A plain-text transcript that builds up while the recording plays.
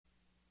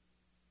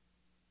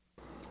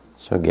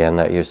So again,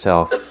 let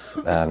yourself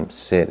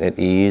sit at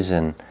ease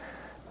and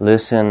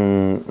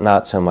listen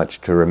not so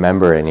much to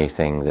remember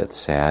anything that's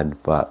said,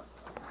 but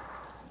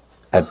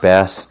at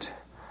best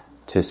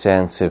to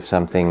sense if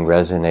something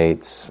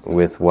resonates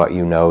with what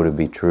you know to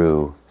be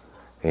true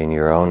in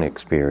your own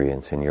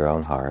experience, in your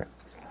own heart.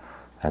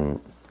 And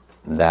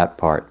that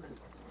part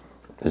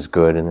is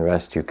good, and the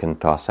rest you can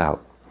toss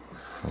out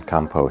and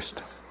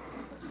compost.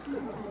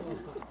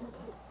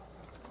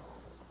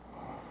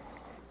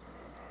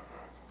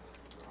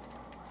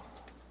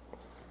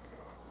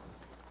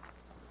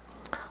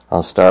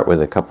 I'll start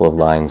with a couple of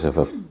lines of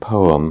a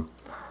poem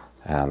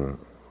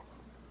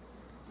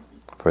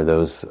for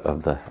those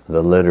of the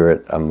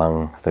literate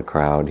among the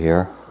crowd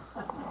here.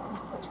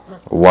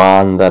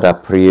 Juan that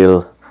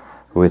April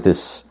with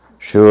his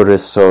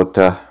surest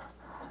sota,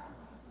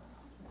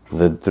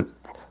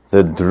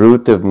 the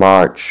drought of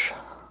March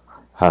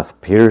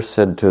hath pierced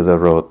to the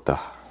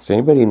rota. Does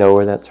anybody know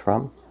where that's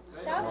from?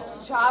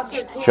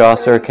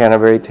 Chaucer,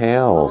 Canterbury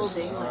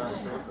Tales.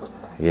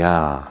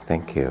 Yeah,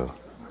 thank you.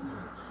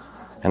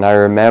 And I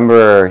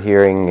remember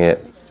hearing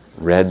it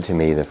read to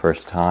me the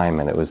first time,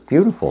 and it was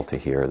beautiful to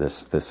hear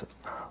this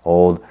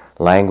old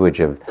language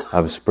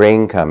of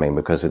spring coming,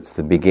 because it's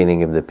the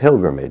beginning of the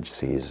pilgrimage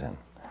season.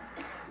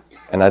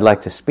 And I'd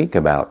like to speak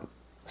about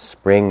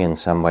spring in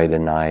some way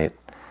tonight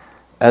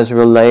as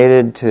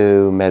related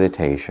to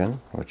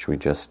meditation, which we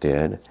just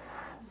did,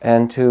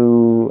 and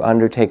to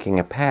undertaking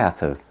a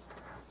path of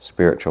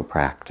spiritual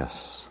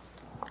practice.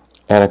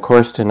 And of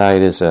course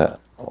tonight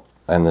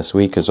and this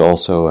week is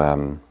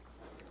also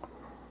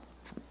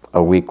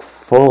a week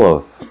full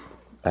of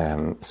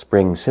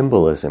spring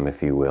symbolism,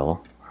 if you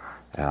will.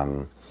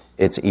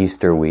 It's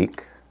Easter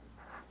week,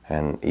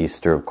 and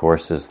Easter, of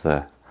course, is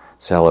the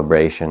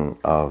celebration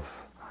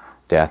of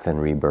death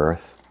and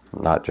rebirth,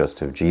 not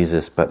just of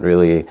Jesus, but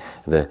really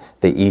the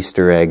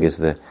Easter egg is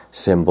the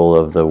symbol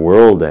of the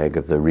world egg,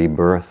 of the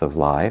rebirth of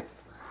life.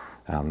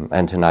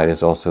 And tonight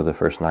is also the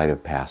first night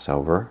of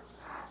Passover.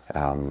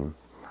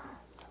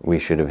 We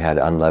should have had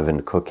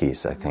unleavened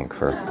cookies, I think,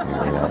 for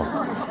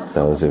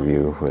those of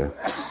you who...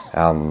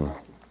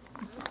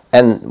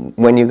 And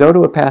when you go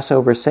to a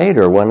Passover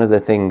Seder, one of the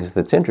things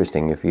that's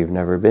interesting, if you've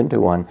never been to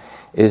one,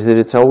 is that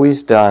it's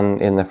always done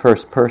in the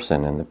first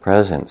person, in the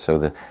present. So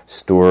the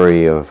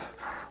story of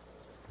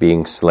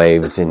being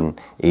slaves in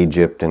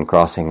Egypt and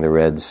crossing the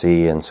Red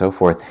Sea and so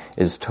forth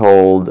is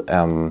told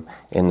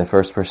in the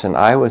first person.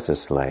 I was a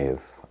slave.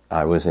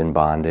 I was in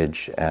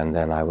bondage, and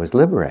then I was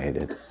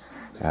liberated.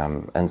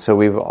 And so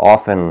we've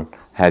often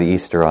had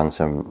Easter on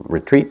some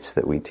retreats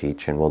that we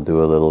teach, and we'll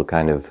do a little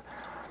kind of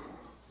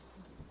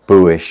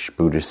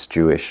Buddhist,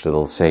 Jewish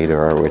little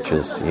Seder, which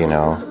is,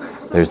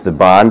 there's the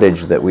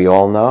bondage that we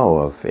all know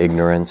of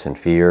ignorance and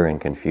fear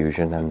and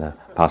confusion and the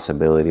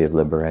possibility of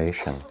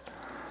liberation.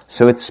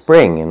 So it's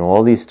spring in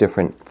all these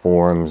different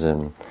forms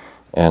and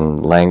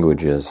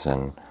languages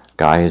and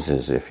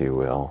guises, if you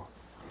will.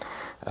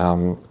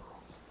 And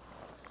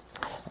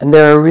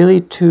there are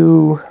really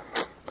two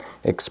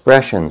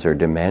expressions or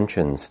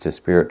dimensions to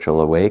spiritual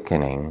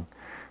awakening.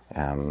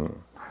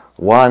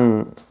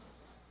 One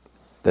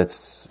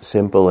that's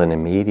simple and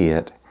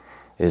immediate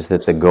is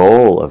that the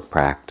goal of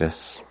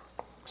practice,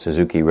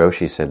 Suzuki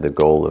Roshi said the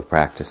goal of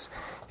practice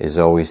is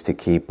always to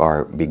keep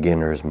our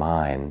beginner's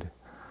mind.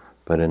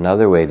 But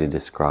another way to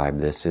describe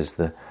this is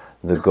the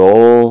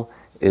goal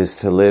is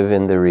to live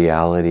in the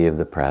reality of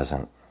the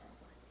present.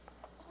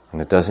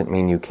 And it doesn't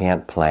mean you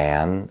can't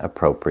plan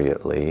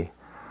appropriately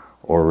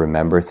or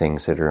remember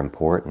things that are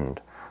important,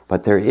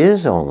 but there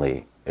is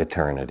only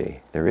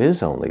eternity. There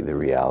is only the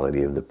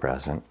reality of the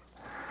present.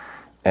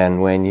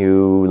 And when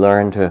you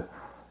learn to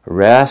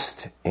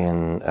rest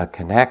in a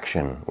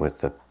connection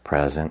with the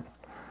present,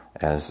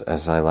 as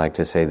I like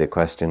to say, the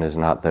question is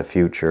not the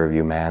future of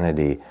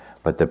humanity,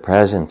 but the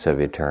presence of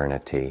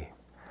eternity.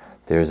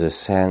 There's a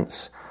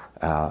sense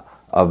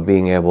of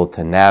being able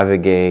to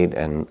navigate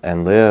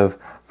and live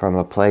from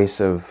a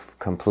place of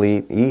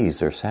complete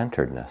ease or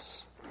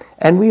centeredness.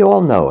 And we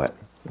all know it.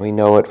 We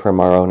know it from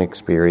our own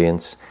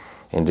experience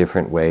in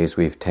different ways.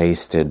 We've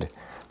tasted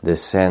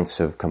this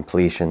sense of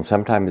completion.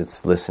 Sometimes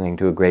it's listening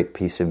to a great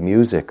piece of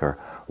music, or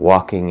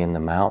walking in the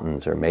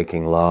mountains, or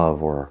making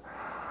love,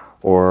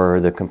 or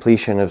the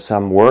completion of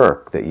some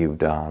work that you've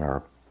done, or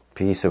a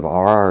piece of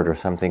art, or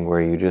something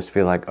where you just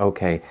feel like,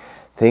 okay,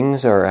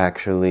 things are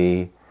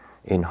actually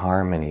in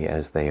harmony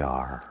as they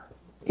are.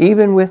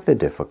 Even with the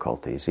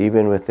difficulties,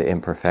 even with the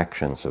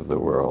imperfections of the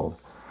world,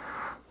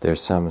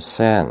 there's some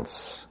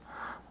sense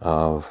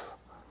of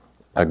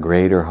a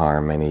greater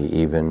harmony,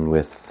 even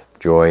with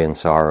joy and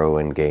sorrow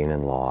and gain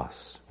and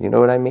loss. You know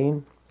what I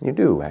mean? You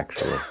do,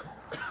 actually.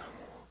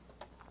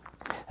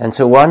 And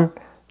so one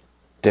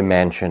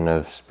dimension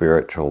of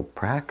spiritual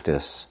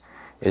practice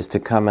is to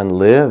come and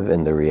live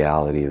in the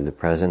reality of the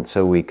present,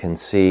 so we can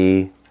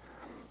see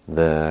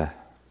the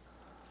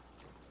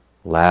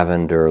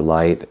lavender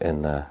light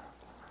in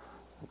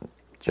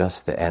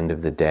just the end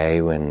of the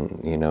day when,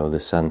 the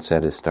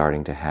sunset is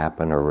starting to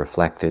happen, or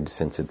reflected,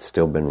 since it's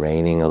still been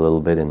raining a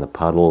little bit, in the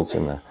puddles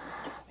in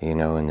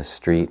in the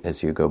street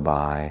as you go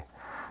by,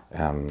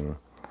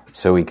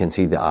 so we can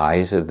see the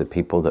eyes of the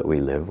people that we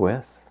live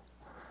with,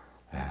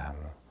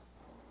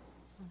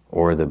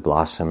 or the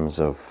blossoms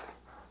of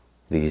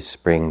these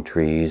spring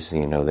trees.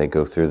 They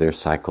go through their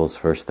cycles,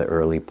 first the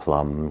early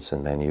plums,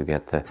 and then you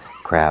get the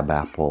crab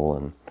apple,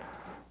 and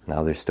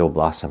now there's still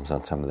blossoms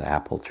on some of the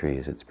apple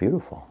trees. It's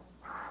beautiful.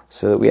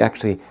 So that we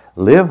actually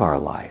live our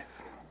life.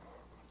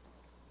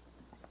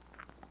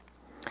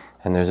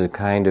 And there's a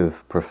kind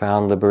of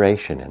profound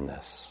liberation in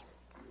this.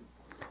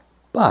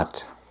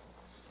 But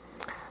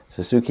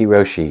Suzuki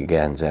Roshi,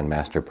 again, Zen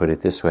master, put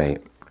it this way.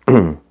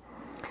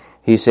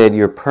 He said,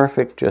 "You're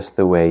perfect just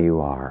the way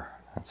you are."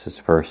 That's his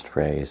first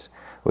phrase,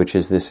 which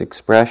is this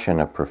expression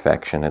of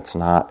perfection. It's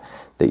not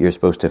that you're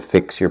supposed to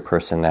fix your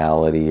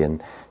personality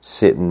and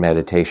sit in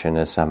meditation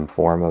as some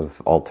form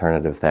of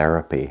alternative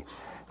therapy,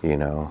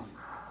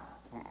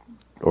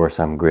 or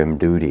some grim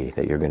duty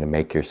that you're going to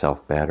make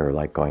yourself better,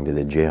 like going to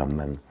the gym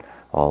and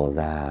all of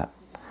that.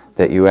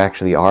 That you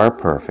actually are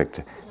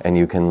perfect and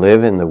you can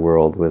live in the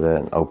world with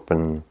an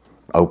open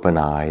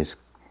eyes,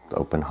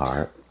 open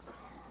heart.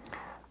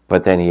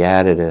 But then he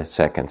added a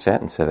second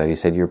sentence to that. He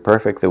said, "You're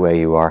perfect the way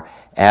you are,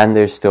 and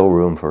there's still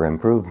room for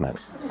improvement."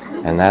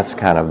 And that's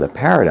kind of the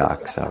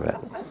paradox of it.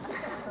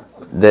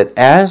 That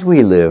as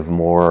we live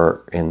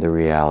more in the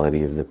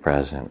reality of the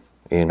present,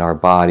 in our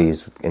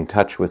bodies, in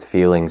touch with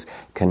feelings,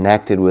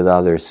 connected with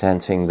others,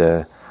 sensing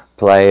the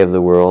play of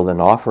the world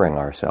and offering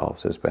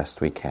ourselves as best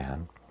we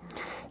can,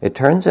 it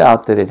turns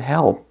out that it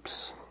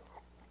helps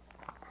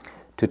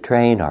to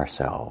train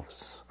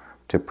ourselves,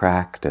 to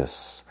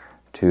practice,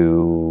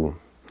 to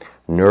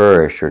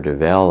nourish or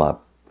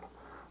develop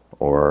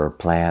or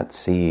plant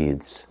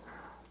seeds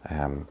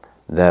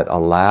that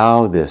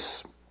allow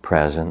this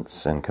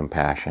presence and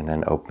compassion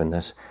and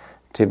openness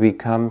to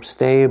become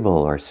stable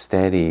or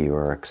steady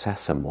or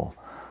accessible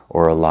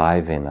or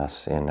alive in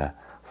us in a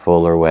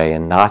fuller way,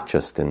 and not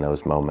just in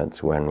those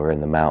moments when we're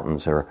in the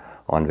mountains or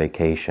on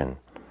vacation,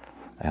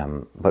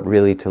 but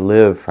really to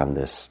live from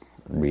this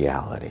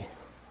reality.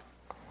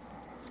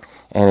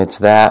 And it's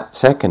that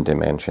second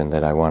dimension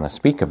that I want to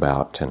speak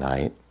about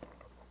tonight,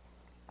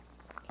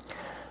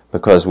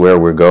 because where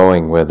we're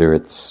going, whether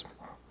it's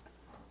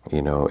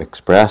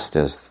expressed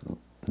as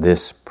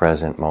this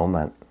present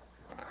moment,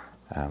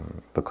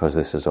 because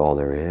this is all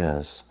there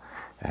is,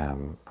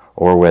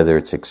 or whether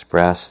it's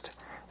expressed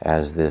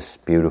as this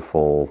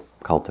beautiful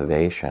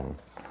cultivation,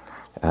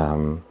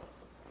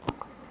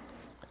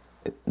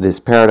 this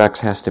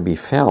paradox has to be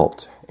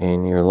felt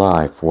in your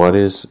life. What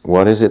is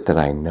it that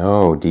I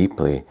know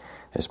deeply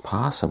is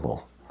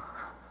possible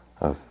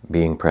of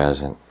being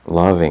present,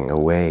 loving,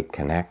 awake,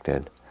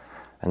 connected,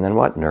 and then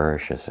what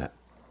nourishes it?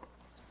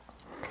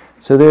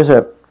 So there's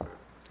a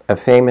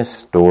famous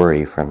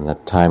story from the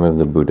time of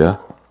the Buddha,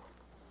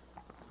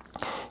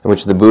 in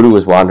which the Buddha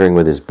was wandering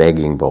with his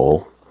begging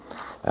bowl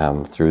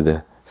through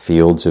the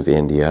fields of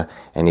India,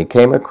 and he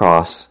came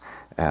across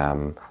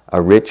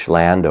a rich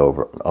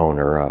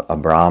landowner, a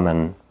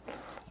Brahmin,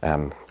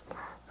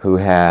 who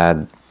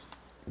had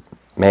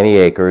many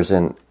acres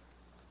and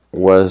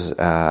was,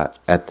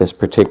 at this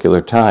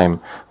particular time,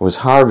 was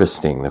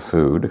harvesting the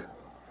food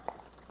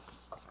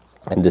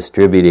and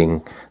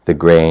distributing the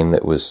grain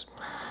that was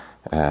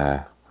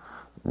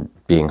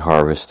being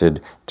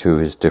harvested to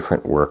his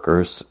different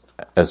workers,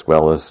 as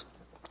well as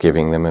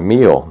giving them a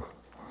meal.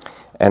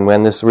 And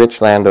when this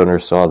rich landowner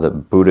saw the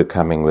Buddha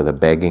coming with a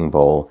begging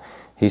bowl,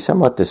 he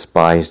somewhat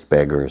despised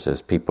beggars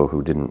as people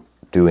who didn't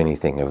do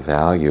anything of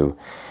value.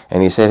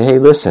 And he said, "Hey,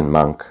 listen,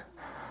 monk,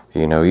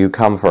 you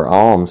come for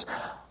alms.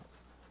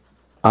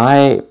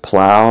 I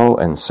plow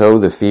and sow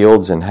the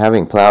fields, and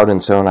having plowed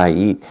and sown I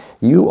eat.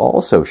 You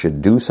also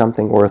should do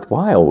something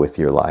worthwhile with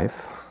your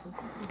life,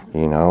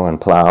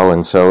 and plow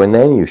and sow, and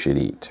then you should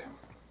eat."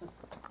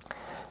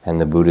 And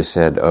the Buddha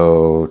said,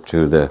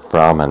 to the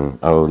Brahmin,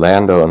 "Oh,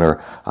 landowner,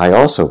 I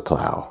also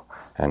plow,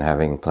 and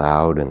having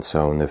plowed and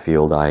sown the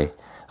field, I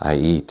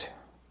eat."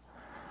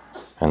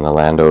 And the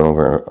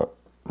landowner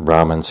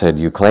Brahmin said,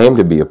 "You claim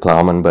to be a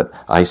plowman, but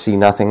I see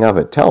nothing of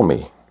it. Tell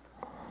me."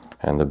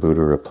 And the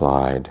Buddha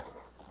replied,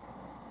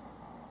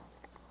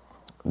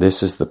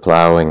 "This is the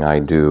plowing I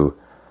do.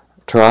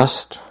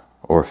 Trust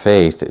or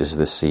faith is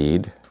the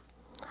seed.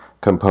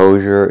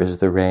 Composure is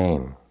the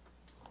rain.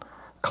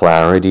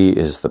 Clarity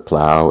is the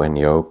plow and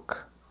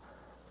yoke.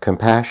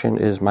 Compassion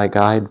is my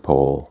guide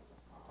pole,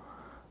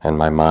 and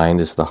my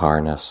mind is the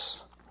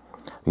harness.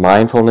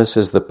 Mindfulness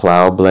is the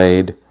plow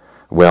blade,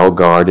 well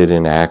guarded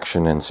in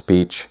action and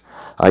speech.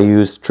 I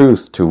use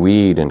truth to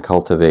weed and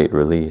cultivate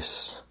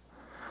release.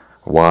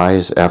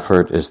 Wise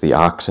effort is the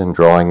oxen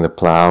drawing the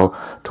plow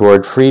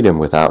toward freedom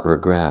without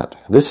regret.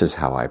 This is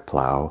how I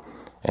plow,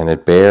 and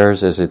it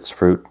bears as its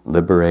fruit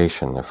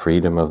liberation, the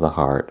freedom of the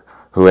heart.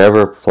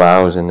 Whoever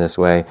plows in this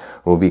way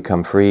will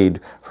become freed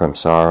from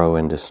sorrow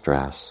and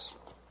distress."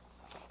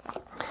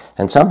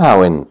 And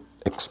somehow in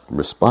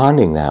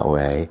responding that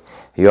way,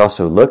 he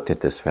also looked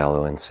at this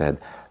fellow and said,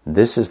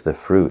 "This is the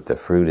fruit. The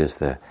fruit is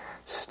the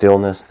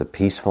stillness, the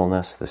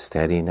peacefulness, the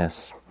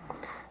steadiness,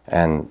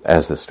 And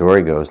as the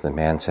story goes, the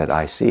man said,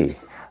 I see,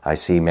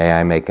 may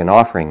I make an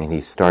offering? And he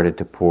started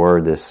to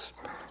pour this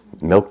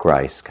milk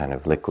rice, kind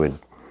of liquid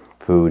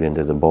food,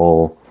 into the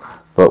bowl.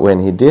 But when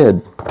he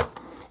did,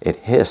 it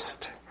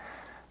hissed,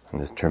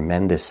 and this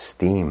tremendous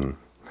steam,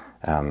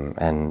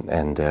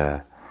 and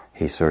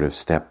he sort of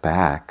stepped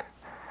back.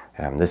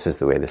 This is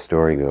the way the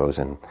story goes,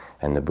 and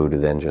the Buddha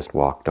then just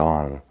walked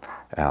on,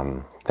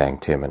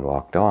 thanked him and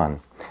walked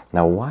on.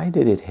 Now, why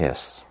did it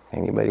hiss?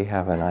 Anybody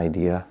have an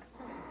idea?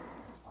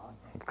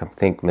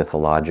 Think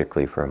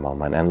mythologically for a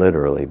moment, and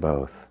literally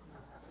both.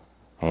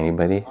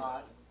 Anybody?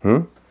 Hot.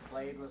 The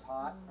blade was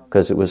hot.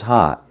 Because it was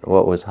hot.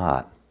 What was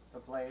hot? The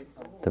blade.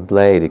 The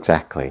blade,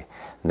 exactly.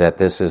 That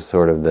this is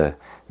sort of the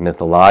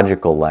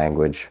mythological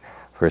language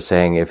for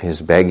saying if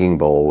his begging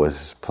bowl was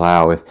his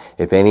plow.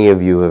 If any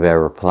of you have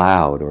ever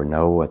plowed or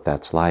know what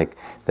that's like,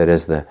 that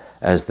as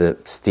the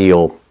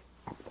steel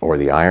or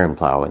the iron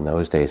plow in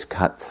those days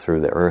cut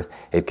through the earth,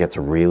 it gets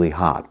really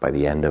hot by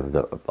the end of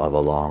a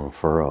long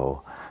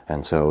furrow.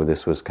 And so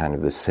this was kind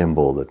of the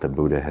symbol that the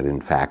Buddha had in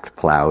fact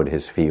plowed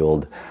his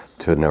field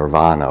to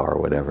nirvana, or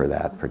whatever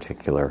that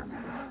particular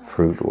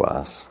fruit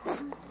was.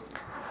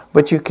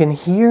 But you can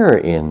hear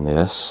in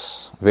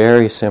this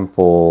very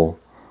simple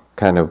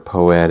kind of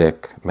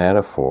poetic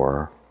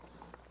metaphor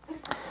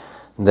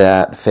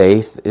that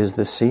faith is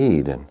the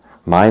seed, and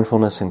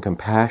mindfulness and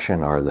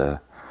compassion are the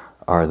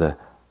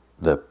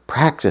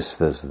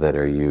practices that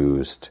are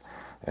used,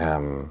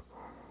 and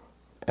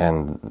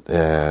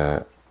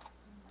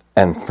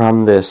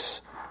from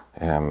this,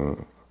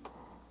 and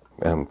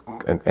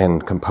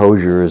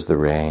composure is the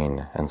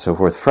rain, and so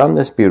forth. From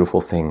this,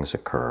 beautiful things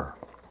occur.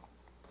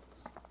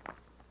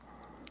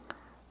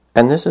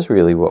 And this is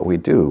really what we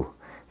do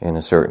in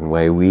a certain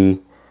way.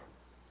 We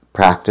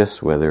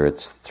practice, whether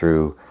it's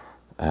through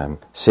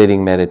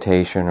sitting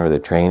meditation or the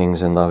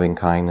trainings in loving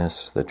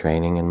kindness, the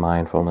training in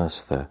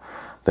mindfulness, the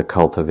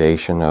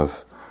cultivation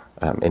of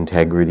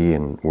integrity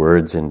in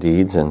words and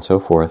deeds and so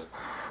forth.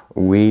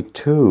 We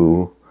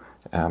too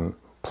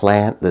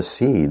plant the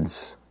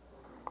seeds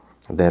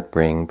that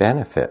bring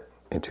benefit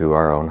into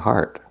our own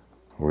heart.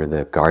 We're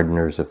the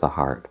gardeners of the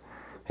heart,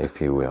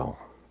 if you will.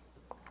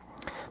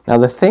 Now,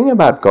 the thing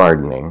about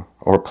gardening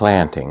or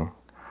planting,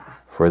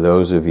 for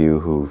those of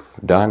you who've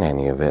done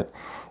any of it,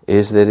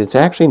 is that it's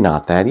actually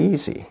not that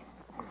easy.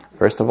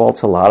 First of all,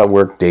 it's a lot of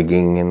work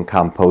digging and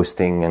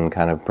composting and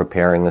kind of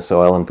preparing the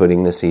soil and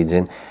putting the seeds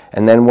in.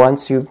 And then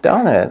once you've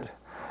done it,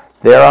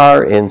 there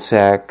are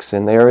insects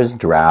and there is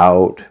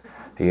drought,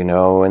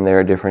 and there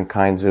are different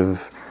kinds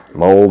of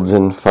molds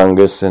and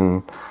fungus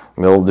and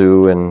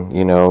mildew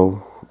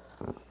and,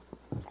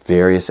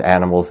 various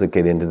animals that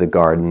get into the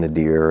garden, the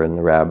deer and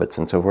the rabbits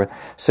and so forth.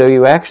 So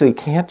you actually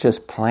can't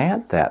just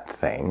plant that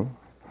thing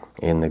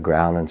in the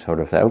ground and sort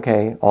of say,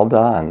 okay, all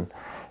done.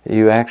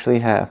 You actually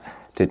have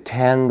to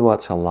tend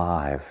what's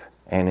alive.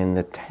 And in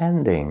the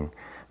tending,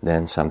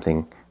 then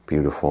something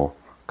beautiful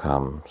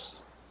comes.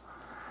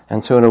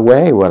 And so in a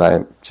way, what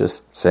I'm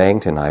just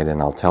saying tonight,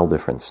 and I'll tell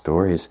different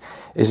stories,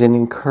 is an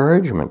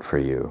encouragement for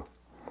you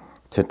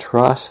to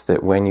trust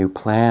that when you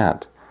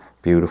plant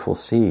beautiful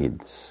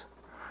seeds,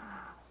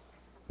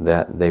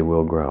 that they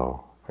will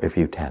grow if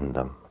you tend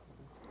them.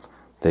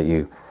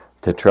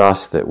 To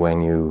trust that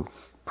when you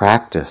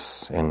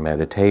practice in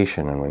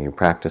meditation and when you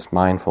practice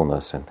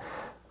mindfulness and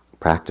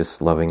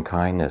practice loving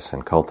kindness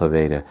and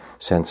cultivate a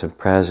sense of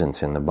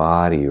presence in the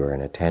body or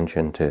an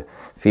attention to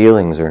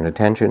feelings or an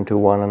attention to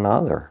one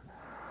another,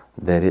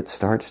 that it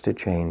starts to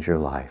change your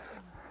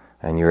life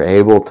and you're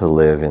able to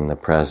live in the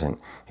present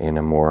in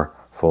a more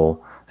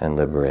full and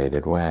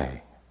liberated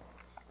way.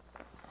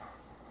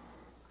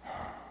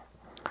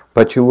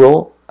 But you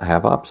will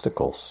have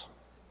obstacles.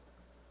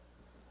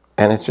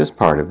 And it's just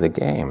part of the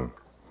game.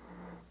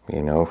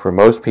 For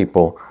most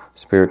people,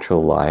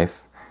 spiritual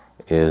life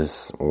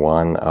is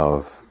one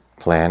of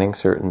planting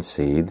certain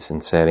seeds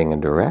and setting a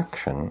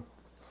direction,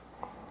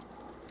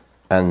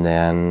 and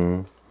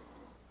then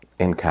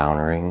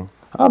encountering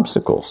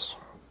obstacles.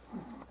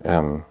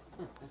 You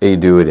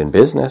do it in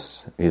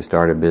business. You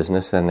start a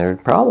business, then there are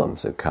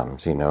problems that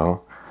comes,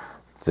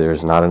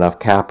 There's not enough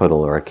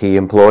capital, or a key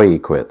employee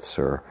quits,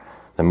 or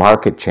the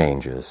market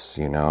changes,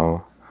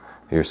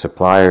 Your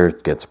supplier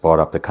gets bought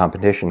up, the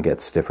competition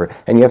gets stiffer,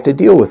 and you have to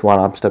deal with one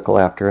obstacle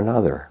after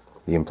another.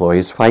 The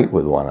employees fight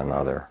with one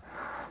another.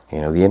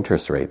 The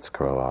interest rates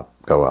go up.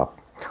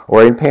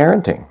 Or in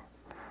parenting,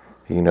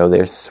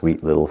 there's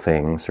sweet little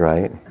things,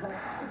 right?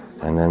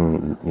 And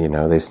then,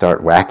 they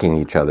start whacking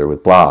each other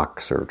with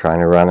blocks or trying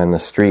to run in the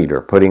street or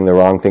putting the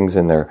wrong things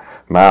in their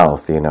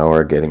mouth,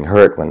 or getting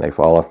hurt when they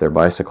fall off their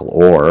bicycle,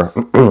 or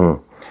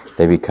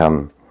they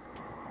become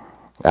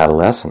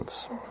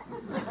adolescents.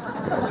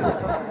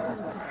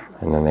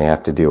 And then they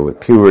have to deal with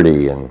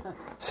puberty and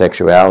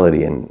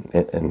sexuality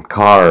and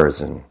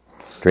cars and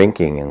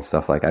drinking and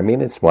stuff like that. I mean,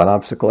 it's one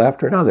obstacle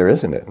after another,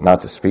 isn't it? Not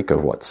to speak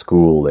of what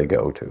school they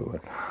go to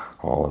and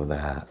all of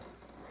that.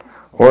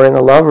 Or in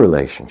a love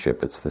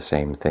relationship, it's the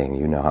same thing.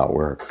 You know how it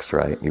works,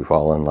 right? You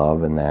fall in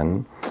love and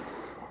then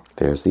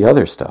there's the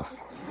other stuff.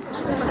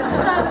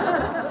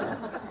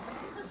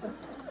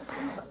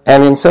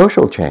 And in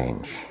social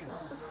change,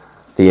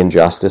 the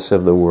injustice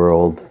of the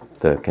world,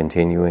 the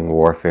continuing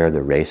warfare, the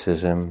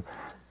racism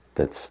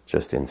that's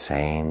just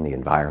insane, the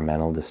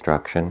environmental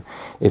destruction.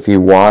 If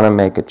you want to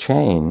make a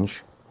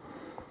change,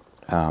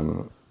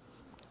 and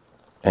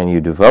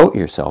you devote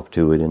yourself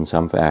to it in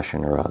some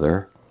fashion or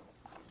other,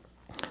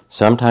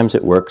 sometimes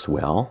it works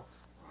well,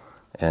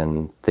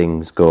 and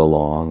things go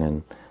along,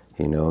 and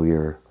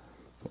you're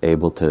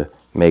able to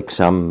make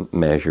some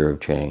measure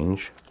of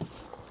change.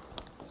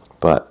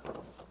 But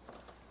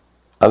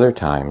other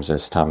times,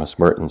 as Thomas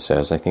Merton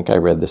says, I think I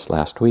read this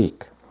last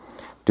week,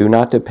 do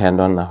not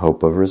depend on the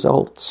hope of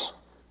results.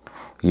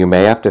 You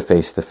may have to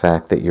face the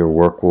fact that your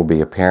work will be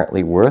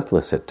apparently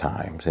worthless at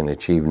times and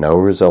achieve no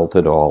result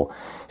at all,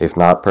 if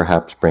not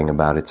perhaps bring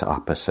about its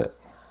opposite.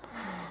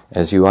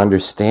 As you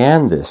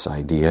understand this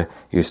idea,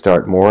 you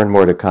start more and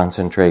more to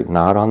concentrate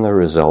not on the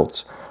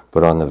results,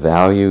 but on the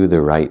value,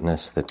 the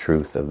rightness, the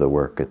truth of the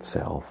work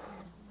itself.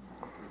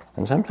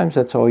 And sometimes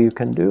that's all you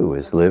can do,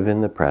 is live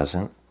in the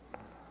present,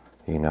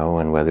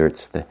 and whether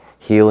it's the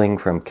healing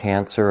from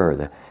cancer or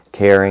the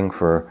caring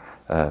for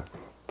a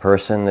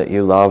person that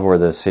you love or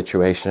the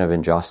situation of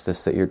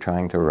injustice that you're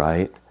trying to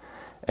right,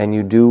 and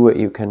you do what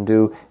you can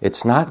do.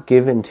 It's not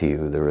given to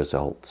you, the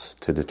results,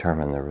 to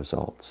determine the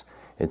results.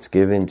 It's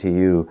given to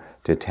you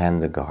to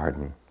tend the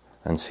garden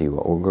and see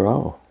what will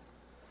grow.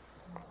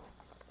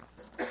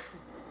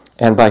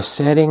 And by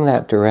setting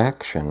that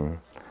direction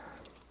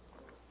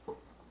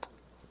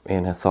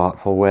in a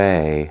thoughtful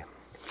way,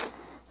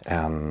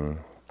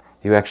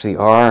 you actually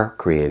are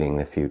creating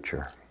the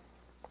future.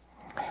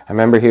 I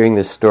remember hearing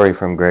this story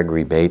from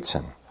Gregory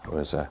Bateson, who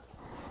was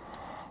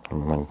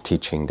one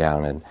teaching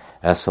down in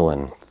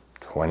Esalen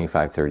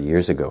 25, 30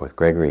 years ago with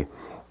Gregory,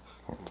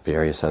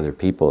 various other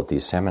people at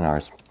these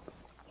seminars.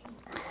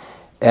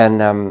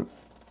 And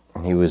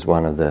he was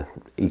one of the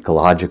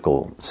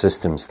ecological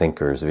systems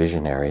thinkers,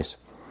 visionaries.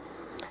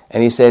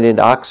 And he said in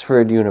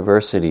Oxford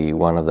University,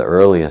 one of the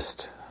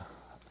earliest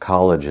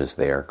colleges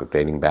there,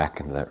 dating back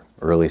in the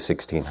early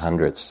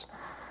 1600s,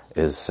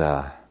 is,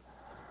 I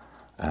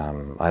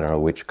don't know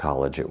which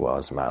college it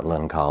was,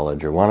 Magdalen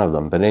College or one of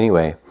them, but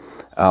anyway,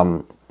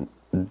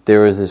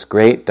 there was this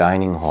great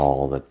dining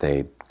hall that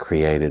they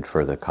created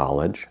for the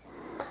college,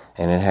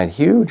 and it had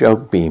huge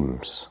oak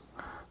beams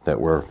that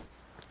were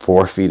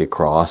 4 feet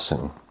across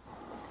and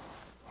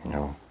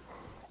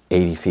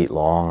 80 feet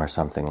long or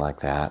something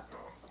like that.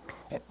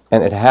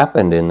 And it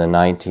happened in the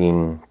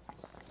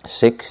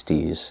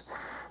 1960s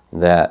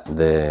that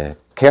the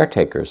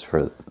caretakers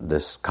for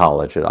this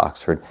college at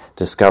Oxford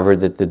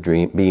discovered that the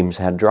beams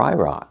had dry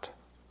rot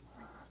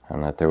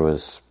and that there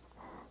was,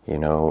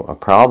 a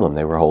problem.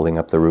 They were holding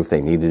up the roof.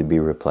 They needed to be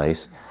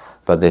replaced.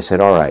 But they said,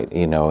 all right,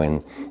 in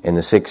the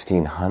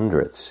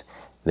 1600s,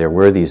 there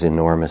were these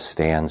enormous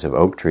stands of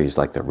oak trees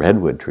like the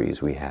redwood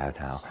trees we have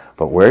now.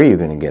 But where are you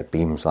going to get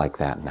beams like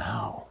that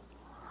now?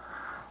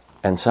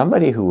 And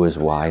somebody who was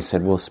wise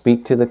said, well,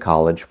 speak to the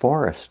college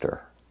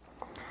forester.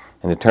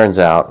 And it turns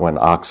out when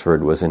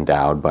Oxford was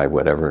endowed by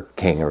whatever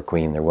king or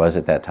queen there was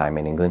at that time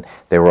in England,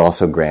 they were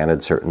also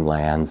granted certain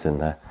lands in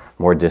the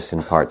more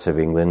distant parts of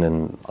England,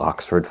 and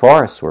Oxford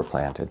forests were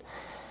planted.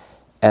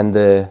 And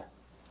the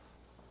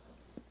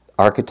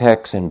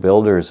architects and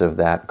builders of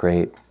that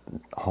great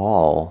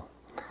hall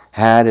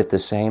had at the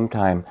same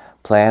time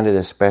planted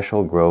a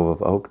special grove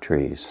of oak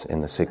trees in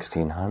the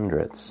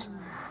 1600s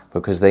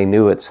because they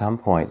knew at some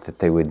point that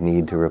they would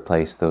need to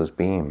replace those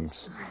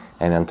beams.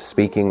 And in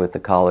speaking with the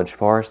college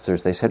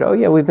foresters, they said, oh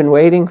yeah, we've been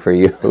waiting for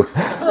you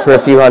for a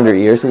few hundred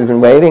years. We've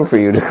been waiting for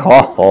you to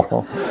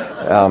call.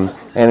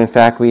 And in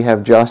fact, we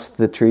have just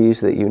the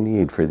trees that you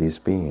need for these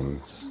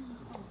beams.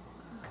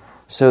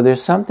 So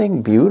there's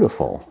something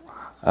beautiful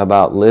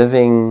about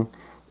living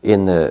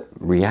in the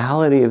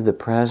reality of the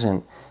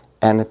present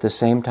and at the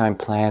same time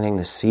planting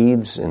the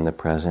seeds in the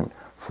present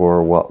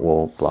for what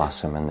will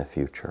blossom in the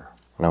future,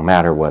 no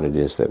matter what it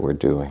is that we're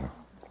doing.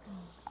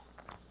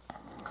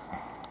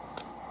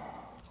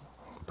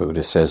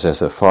 Buddha says, as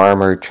the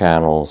farmer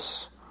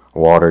channels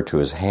water to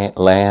his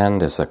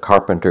land, as the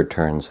carpenter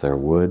turns their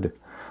wood,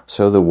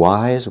 so the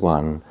wise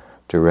one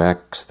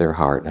directs their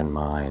heart and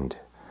mind.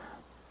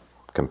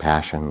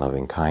 Compassion,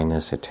 loving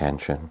kindness,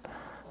 attention,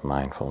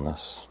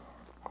 mindfulness.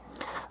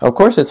 Of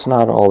course, it's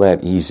not all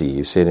that easy.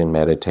 You sit and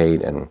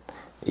meditate, and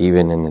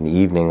even in an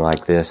evening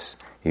like this,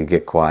 you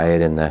get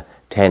quiet and the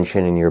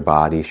tension in your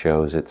body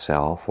shows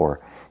itself. Or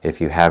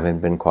if you haven't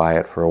been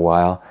quiet for a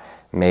while,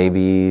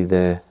 maybe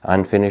the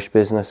unfinished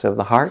business of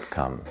the heart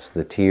comes.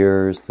 The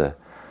tears, the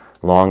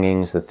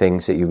longings, the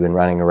things that you've been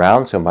running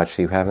around so much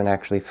that you haven't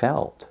actually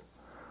felt.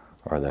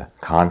 Or the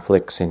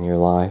conflicts in your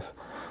life,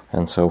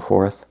 and so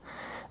forth.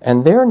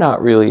 And they're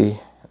not really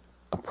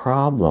a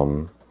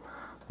problem.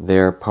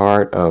 They're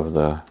part of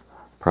the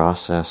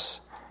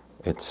process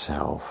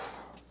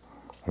itself.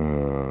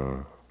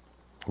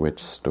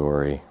 Which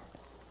story?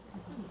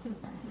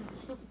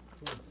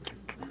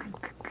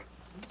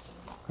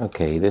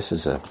 Okay, this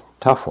is a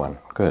tough one.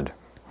 Good.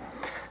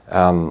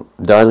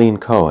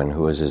 Darlene Cohen,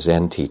 who was a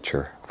Zen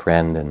teacher,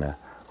 friend and a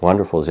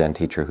wonderful Zen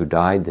teacher who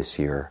died this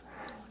year,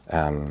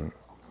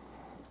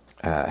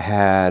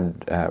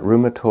 had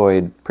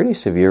pretty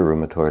severe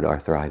rheumatoid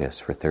arthritis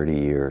for 30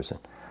 years, and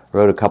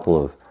wrote a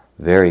couple of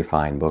very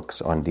fine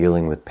books on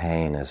dealing with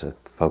pain as a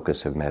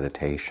focus of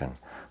meditation,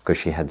 because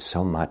she had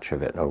so much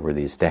of it over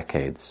these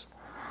decades.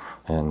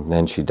 And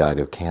then she died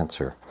of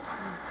cancer.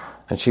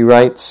 And she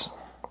writes,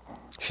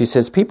 she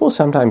says, people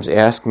sometimes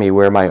ask me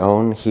where my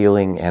own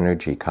healing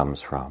energy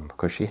comes from,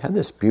 because she had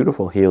this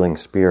beautiful healing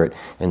spirit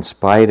in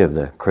spite of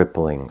the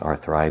crippling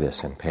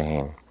arthritis and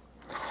pain.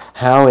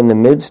 How in the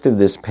midst of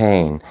this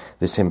pain,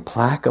 this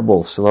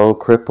implacable, slow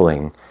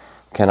crippling,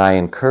 can I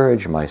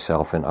encourage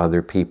myself and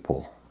other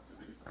people?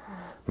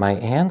 My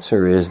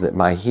answer is that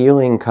my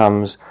healing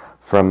comes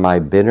from my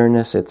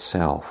bitterness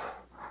itself,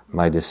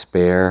 my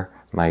despair,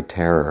 my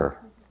terror.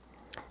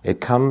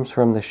 It comes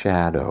from the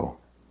shadow.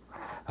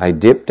 I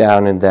dip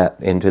down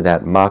into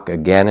that muck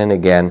again and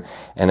again,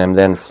 and am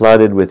then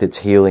flooded with its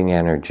healing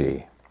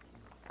energy.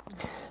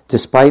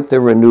 Despite the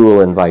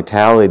renewal and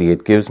vitality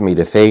it gives me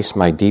to face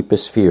my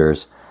deepest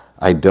fears,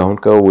 I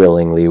don't go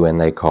willingly when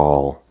they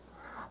call.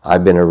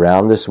 I've been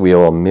around this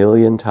wheel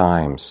 1,000,000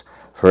 times.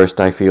 First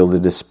I feel the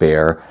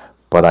despair,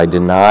 but I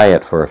deny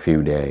it for a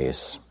few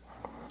days.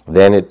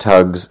 Then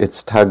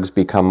its tugs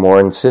become more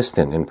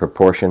insistent in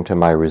proportion to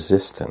my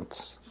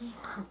resistance.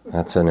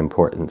 That's an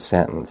important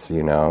sentence,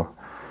 you know.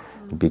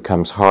 It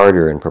becomes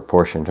harder in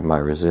proportion to my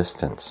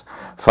resistance.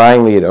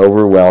 Finally, it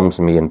overwhelms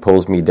me and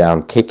pulls me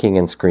down, kicking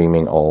and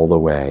screaming all the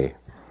way.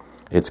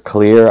 It's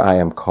clear I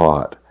am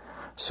caught.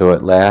 So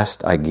at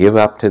last I give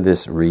up to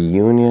this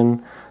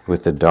reunion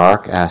with the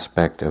dark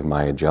aspect of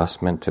my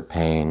adjustment to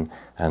pain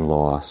and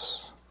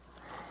loss.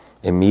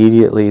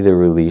 Immediately the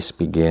release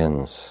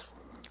begins.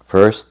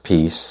 First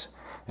peace,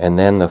 and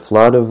then the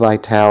flood of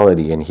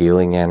vitality and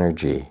healing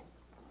energy.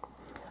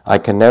 I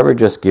can never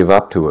just give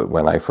up to it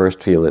when I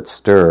first feel it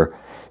stir.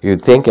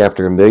 You'd think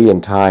after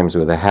 1,000,000 times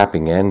with a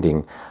happy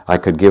ending, I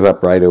could give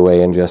up right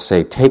away and just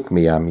say, take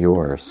me, I'm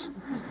yours.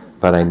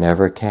 But I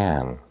never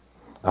can.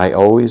 I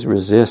always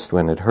resist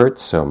when it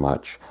hurts so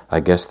much. I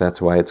guess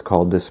that's why it's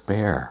called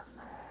despair.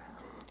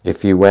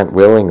 If you went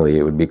willingly,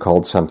 it would be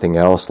called something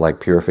else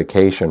like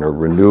purification or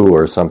renew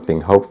or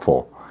something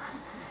hopeful.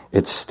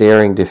 It's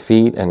staring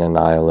defeat and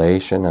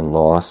annihilation and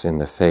loss in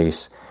the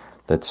face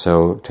that's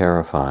so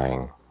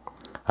terrifying.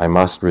 I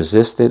must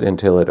resist it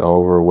until it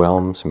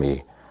overwhelms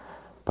me,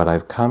 but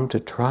I've come to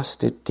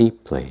trust it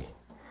deeply.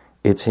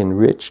 It's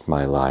enriched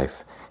my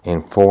life,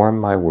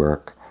 informed my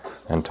work,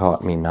 and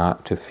taught me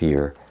not to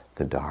fear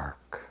the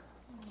dark.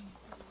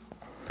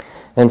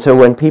 And so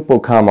when people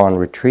come on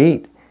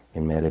retreat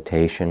in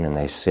meditation and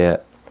they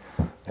sit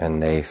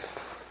and they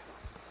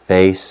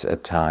face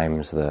at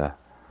times the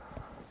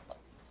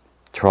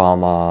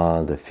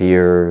trauma, the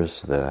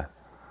fears, the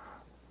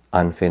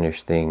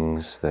unfinished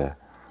things, the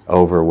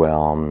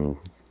overwhelm,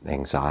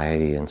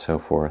 anxiety, and so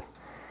forth,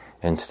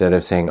 instead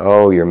of saying,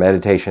 oh, your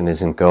meditation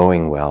isn't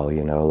going well,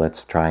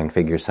 let's try and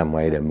figure some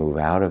way to move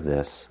out of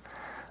this,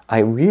 I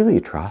really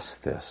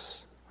trust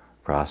this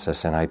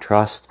process, and I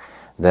trust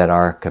that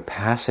our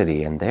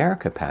capacity and their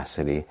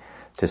capacity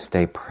to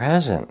stay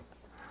present,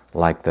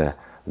 like the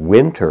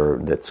winter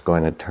that's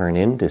going to turn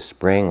into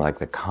spring, like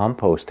the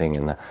composting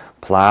and the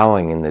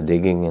plowing and the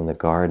digging in the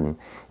garden,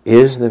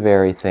 is the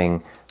very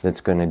thing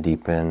that's going to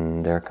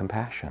deepen their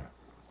compassion.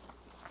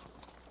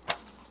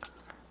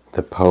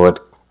 The poet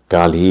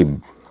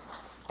Ghalib,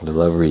 I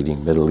love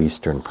reading Middle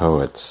Eastern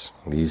poets.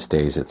 These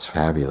days it's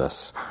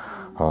fabulous.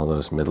 All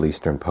those Middle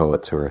Eastern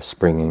poets who are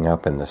springing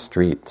up in the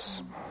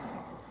streets.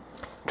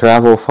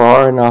 Travel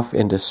far enough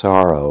into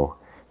sorrow,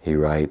 he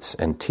writes,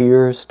 and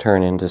tears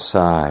turn into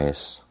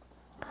sighs.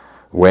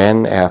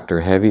 When,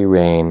 after heavy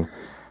rain,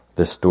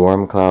 the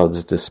storm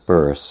clouds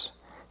disperse,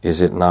 is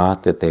it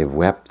not that they've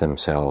wept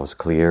themselves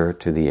clear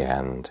to the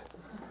end?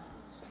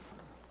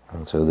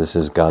 And so this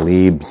is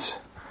Ghalib's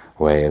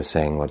way of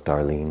saying what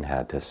Darlene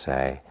had to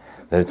say,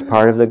 that it's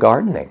part of the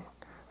gardening.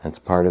 It's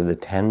part of the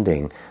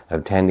tending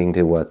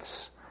to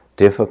what's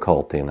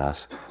difficult in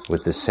us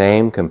with the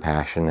same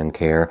compassion and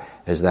care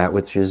as that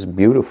which is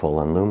beautiful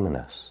and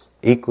luminous,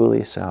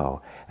 equally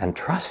so, and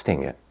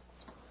trusting it.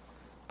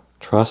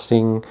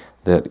 Trusting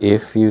that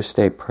if you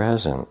stay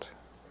present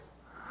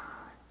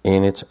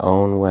in its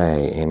own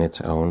way, in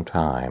its own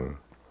time,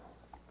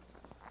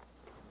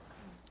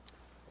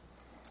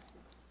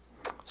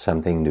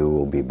 something new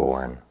will be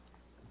born,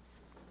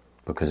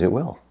 because it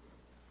will.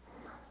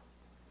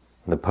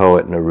 The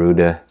poet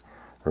Neruda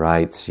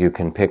writes, you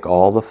can pick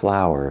all the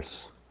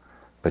flowers,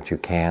 but you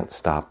can't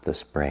stop the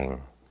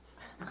spring.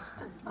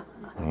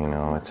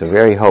 It's a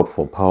very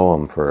hopeful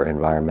poem for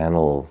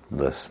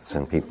environmentalists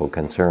and people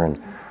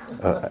concerned.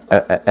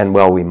 And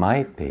well, we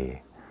might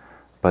be,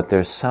 but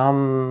there's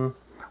some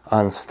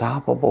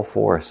unstoppable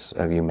force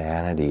of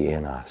humanity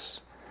in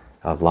us,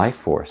 of life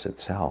force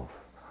itself,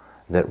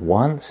 that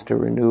wants to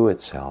renew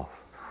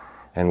itself.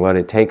 And what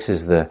it takes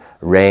is the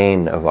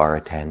rain of our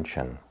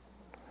attention,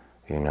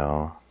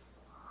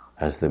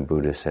 as the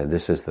Buddha said,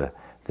 this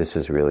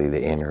is really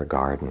the inner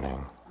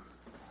gardening.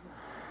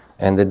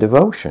 and the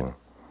devotion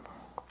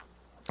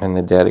and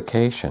the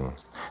dedication.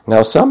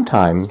 Now,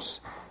 sometimes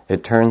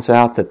it turns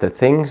out that the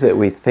things that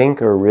we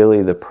think are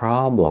really the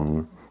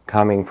problem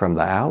coming from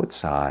the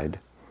outside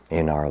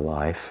in our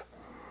life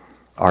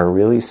are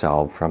really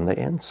solved from the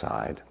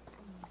inside.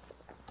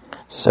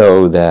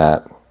 So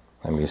that,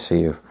 let me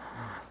see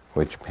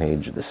which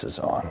page this is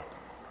on.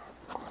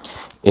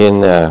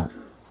 In the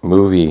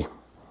movie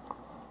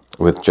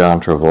with John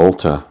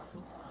Travolta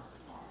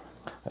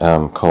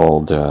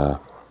called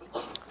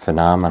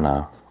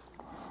Phenomena,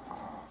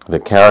 the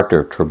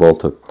character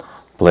Travolta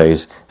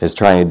plays is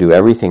trying to do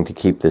everything to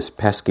keep this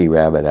pesky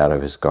rabbit out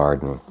of his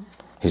garden.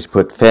 He's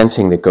put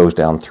fencing that goes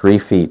down 3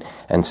 feet,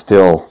 and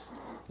still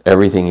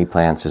everything he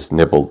plants is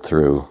nibbled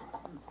through.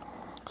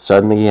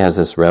 Suddenly he has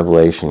this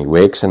revelation. He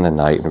wakes in the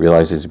night and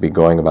realizes he's been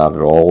going about it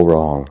all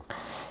wrong.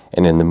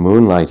 And in the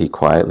moonlight he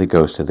quietly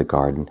goes to the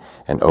garden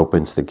and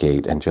opens the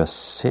gate and just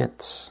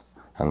sits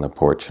on the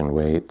porch and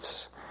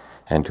waits.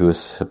 And to his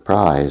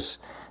surprise,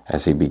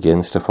 as he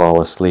begins to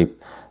fall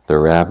asleep, the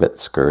rabbit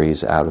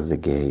scurries out of the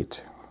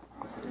gate.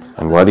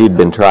 And what he'd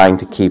been trying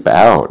to keep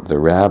out, the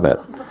rabbit,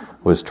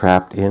 was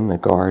trapped in the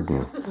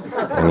garden.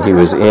 And he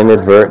was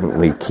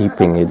inadvertently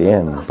keeping it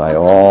in by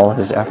all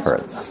his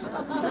efforts.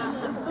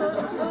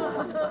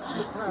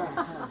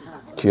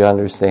 Do you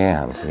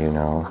understand,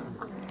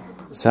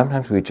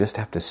 Sometimes we just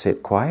have to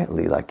sit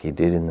quietly like he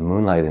did in the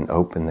moonlight and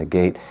open the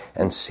gate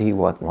and see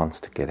what wants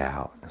to get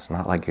out. It's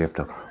not like you have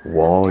to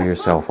wall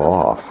yourself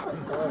off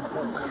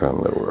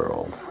from the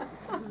world.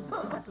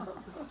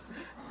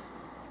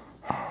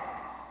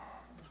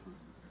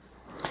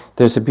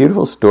 There's a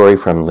beautiful story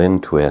from Lynn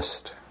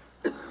Twist,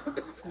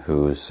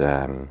 who's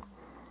a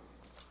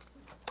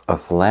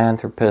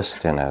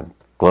philanthropist and a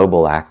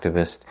global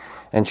activist,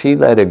 and she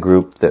led a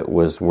group that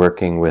was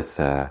working with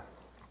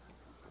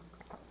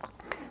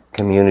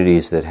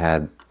communities that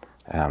had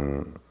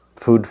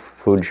food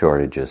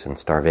shortages and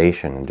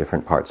starvation in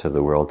different parts of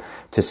the world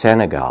to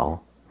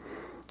Senegal,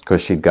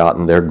 because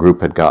their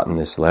group had gotten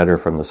this letter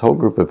from this whole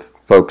group of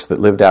folks that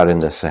lived out in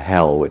the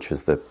Sahel, which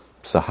is the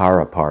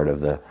Sahara part of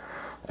the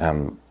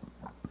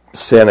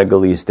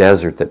Senegalese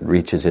desert that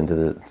reaches into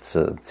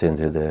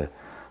the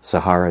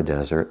Sahara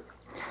Desert.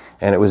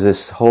 And it was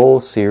this whole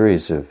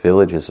series of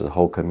villages, a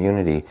whole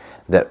community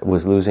that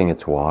was losing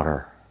its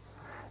water.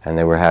 And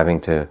they were having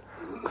to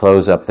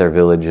close up their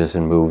villages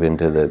and move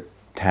into the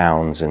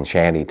towns and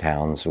shanty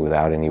towns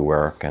without any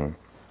work. And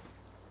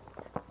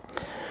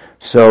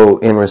so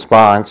in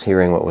response,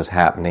 hearing what was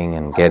happening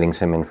and getting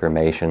some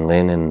information,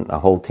 Lynn and a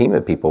whole team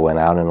of people went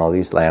out in all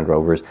these Land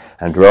Rovers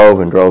and drove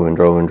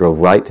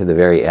right to the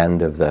very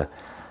end of the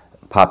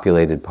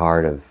populated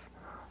part of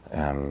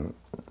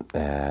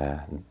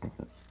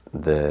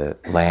the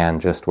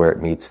land just where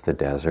it meets the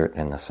desert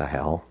in the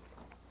Sahel.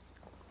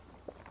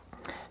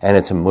 And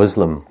it's a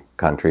Muslim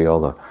country.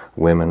 All the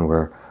women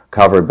were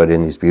covered, but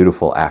in these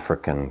beautiful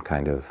African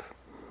kind of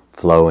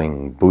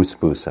flowing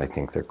bousbous, I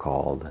think they're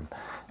called.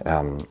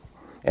 And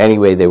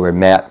anyway, they were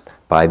met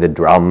by the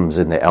drums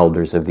and the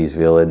elders of these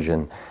villages,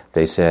 and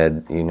they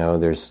said,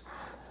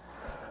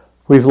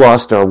 we've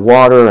lost our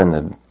water,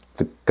 and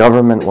the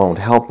government won't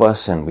help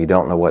us, and we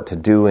don't know what to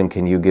do, and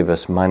can you give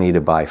us money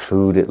to buy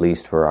food, at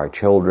least for our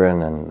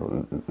children?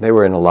 And they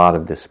were in a lot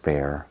of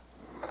despair.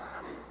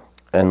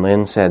 And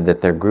Lynn said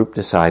that their group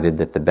decided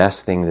that the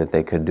best thing that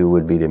they could do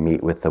would be to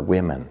meet with the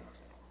women.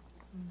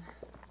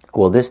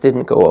 Well, this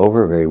didn't go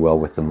over very well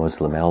with the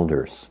Muslim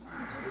elders.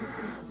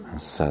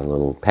 It's a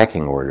little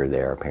pecking order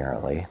there,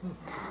 apparently.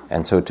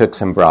 And so it took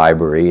some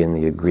bribery in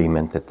the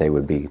agreement that they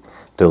would be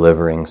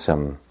delivering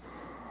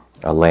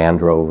a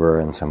Land Rover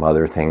and some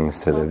other things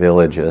to the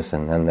villages,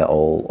 and then the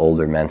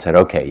older men said,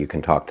 okay, you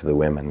can talk to the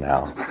women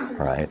now,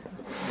 right?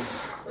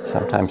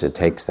 Sometimes it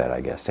takes that, I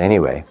guess.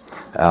 Anyway,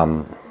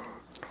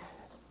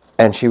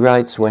 and she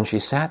writes, when she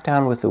sat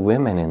down with the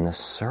women in the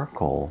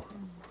circle,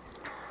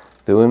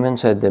 the women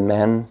said the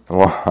men,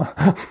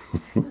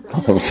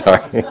 I'm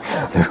sorry,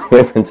 the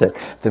women said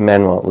the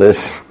men won't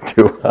listen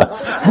to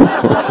us.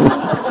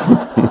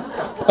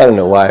 I don't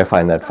know why I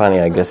find that funny.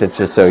 I guess it's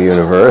just so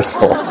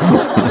universal.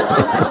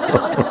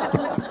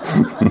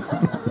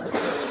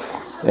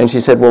 And she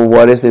said, well,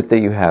 what is it that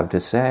you have to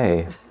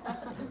say?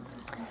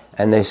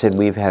 And they said,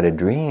 we've had a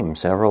dream,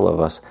 several of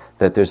us,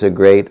 that there's a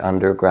great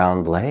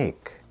underground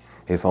lake.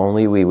 If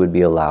only we would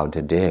be allowed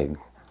to dig.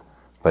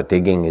 But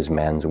digging is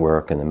men's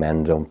work, and the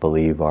men don't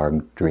believe our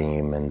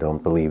dream and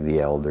don't believe the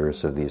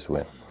elders of these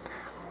women.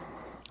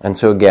 And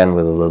so again,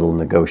 with a little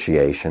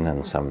negotiation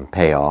and some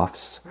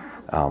payoffs,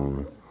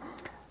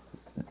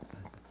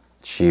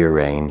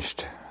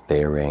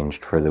 they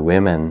arranged for the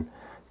women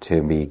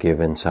to be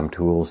given some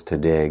tools to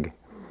dig.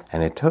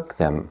 And it took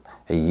them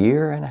a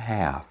year and a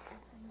half,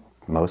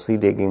 mostly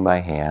digging by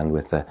hand,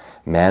 with the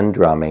men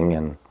drumming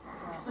and,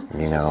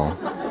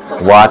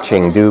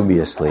 watching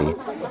dubiously.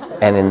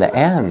 And in the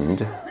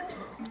end,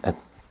 at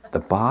the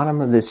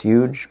bottom of this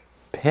huge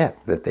pit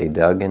that they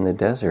dug in the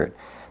desert,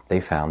 they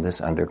found this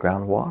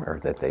underground water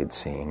that they'd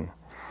seen.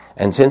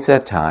 And since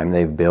that time,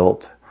 they've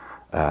built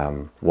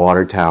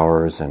water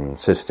towers and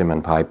system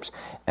and pipes,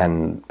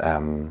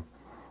 and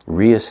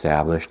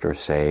reestablished or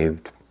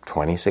saved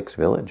 26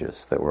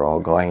 villages that were all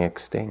going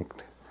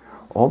extinct.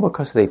 All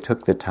because they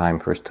took the time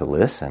first to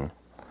listen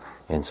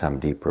in some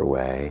deeper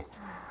way,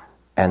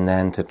 and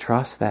then to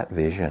trust that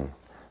vision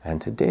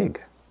and to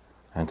dig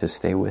and to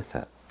stay with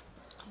it,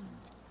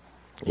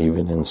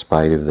 even in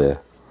spite of the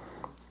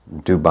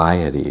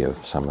dubiety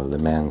of some of the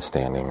men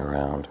standing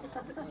around.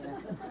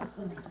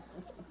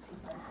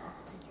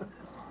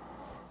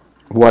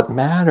 What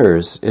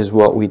matters is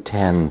what we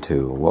tend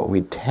to. What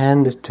we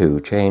tend to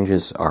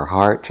changes our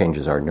heart,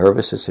 changes our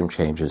nervous system,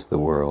 changes the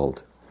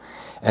world.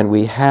 And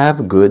we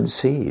have good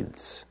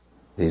seeds.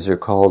 These are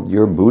called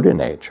your Buddha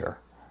nature.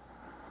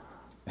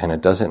 And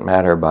it doesn't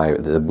matter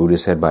the Buddha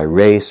said, by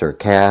race or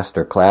caste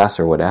or class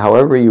or whatever.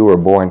 However you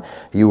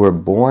were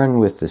born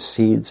with the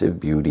seeds of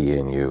beauty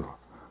in you,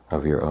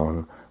 of your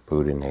own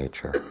Buddha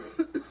nature.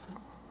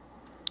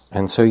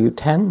 And so you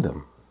tend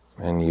them,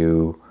 and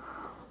you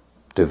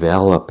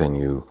develop, and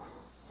you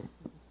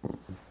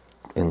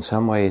in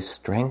some ways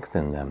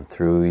strengthen them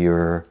through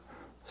your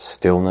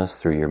stillness,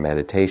 through your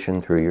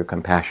meditation, through your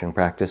compassion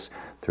practice,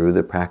 through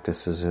the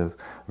practices of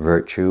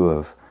virtue,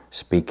 of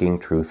speaking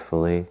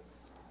truthfully,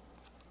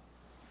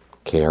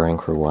 caring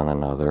for one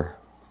another.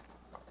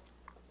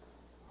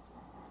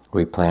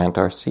 We plant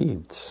our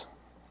seeds.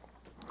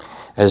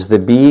 As the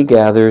bee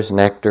gathers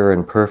nectar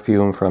and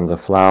perfume from the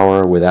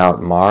flower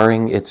without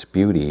marring its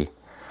beauty,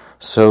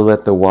 so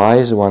let the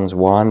wise ones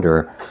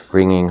wander,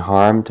 bringing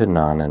harm to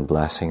none and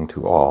blessing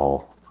to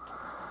all.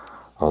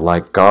 Or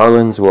like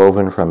garlands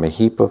woven from a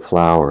heap of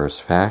flowers,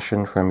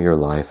 fashioned from your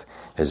life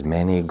as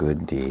many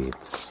good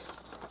deeds.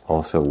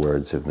 Also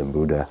words of the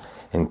Buddha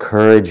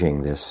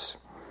encouraging this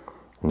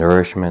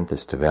nourishment,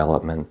 this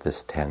development,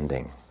 this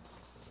tending.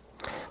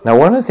 Now,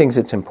 one of the things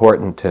that's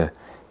important to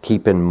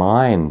keep in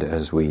mind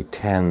as we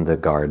tend the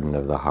garden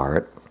of the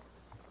heart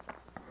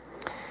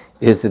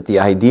is that the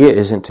idea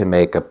isn't to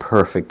make a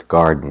perfect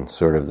garden,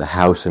 sort of the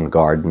house and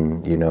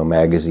garden,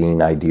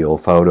 magazine ideal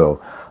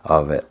photo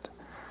of it.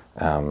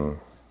 There'll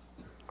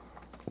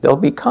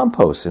be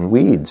compost and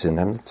weeds, and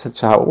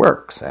that's how it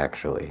works,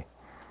 actually.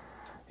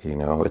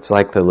 It's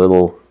like the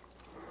little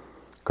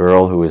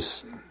girl who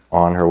was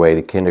on her way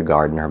to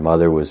kindergarten. Her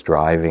mother was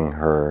driving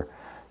her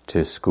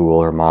to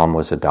school. Her mom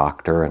was a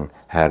doctor and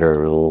had her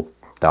little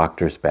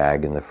doctor's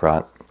bag in the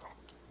front.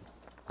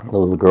 The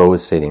little girl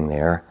was sitting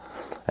there,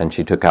 and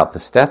she took out the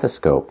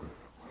stethoscope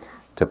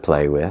to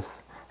play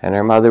with, and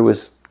her mother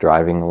was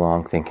driving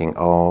along thinking,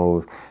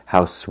 oh,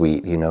 how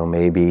sweet,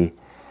 maybe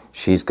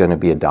she's going to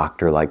be a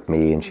doctor like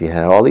me. And she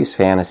had all these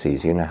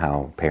fantasies,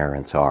 how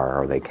parents are,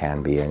 or they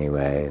can be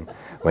anyway. And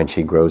when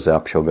she grows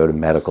up, she'll go to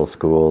medical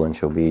school, and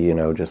she'll be,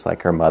 just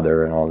like her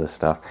mother and all this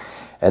stuff.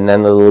 And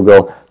then the little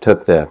girl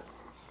took the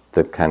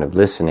kind of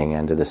listening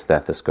end of the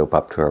stethoscope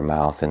up to her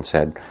mouth and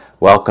said,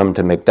 "Welcome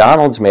to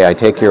McDonald's, may I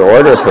take your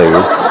order,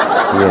 please?"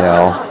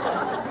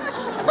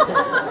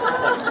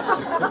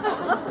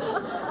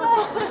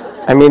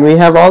 I mean, we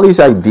have all these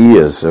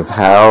ideas of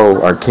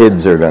how our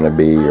kids are going to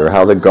be, or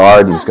how the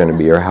garden's going to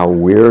be, or how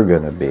we're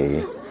going to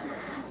be.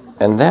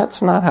 And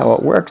that's not how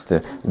it works.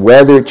 The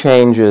weather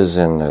changes,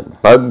 and the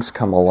bugs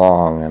come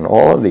along, and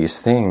all of these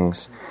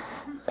things.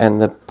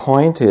 And the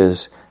point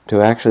is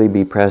to actually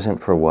be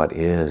present for what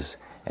is.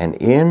 And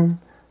in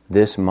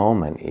this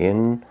moment,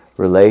 in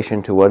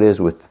relation to what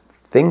is, with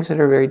things that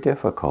are very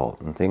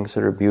difficult and things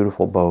that are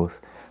beautiful both,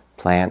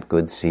 plant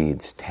good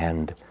seeds,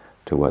 tend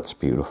to what's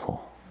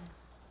beautiful.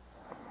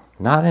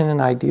 Not in an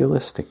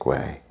idealistic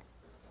way.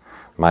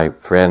 My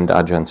friend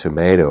Ajahn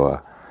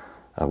Sumedho,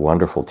 a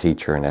wonderful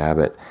teacher and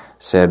abbot,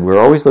 said we're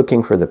always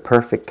looking for the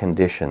perfect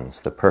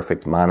conditions, the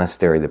perfect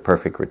monastery, the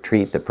perfect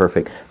retreat, the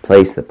perfect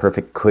place, the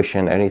perfect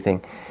cushion,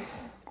 anything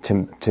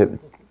to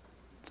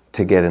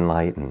get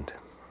enlightened.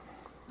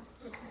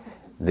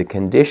 The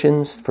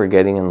conditions for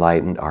getting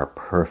enlightened are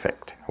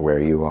perfect where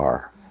you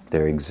are.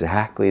 They're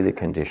exactly the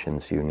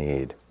conditions you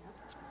need.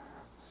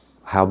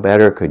 How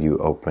better could you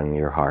open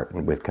your heart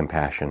with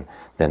compassion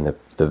than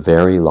the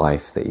very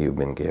life that you've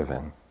been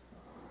given?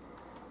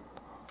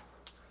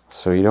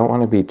 So you don't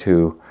want to be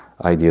too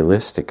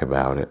idealistic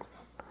about it.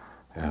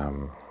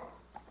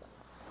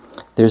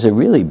 There's a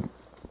really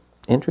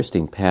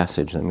interesting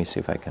passage, let me see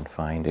if I can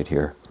find it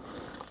here,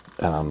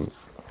 that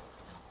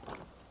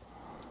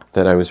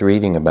I was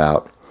reading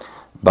about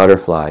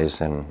butterflies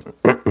and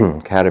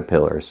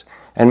caterpillars.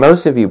 And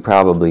most of you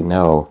probably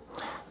know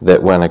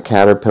that when a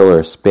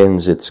caterpillar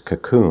spins its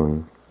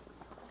cocoon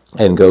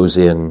and goes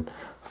in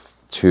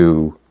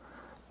to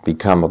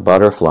become a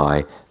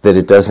butterfly, that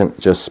it doesn't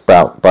just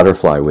sprout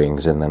butterfly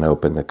wings and then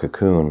open the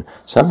cocoon.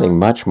 Something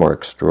much more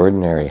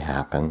extraordinary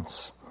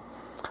happens.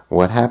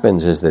 What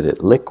happens is that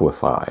it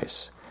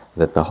liquefies,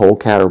 that the whole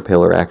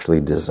caterpillar actually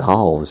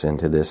dissolves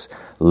into this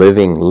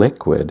living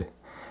liquid.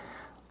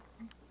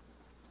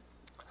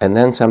 And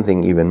then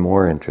something even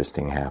more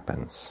interesting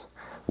happens.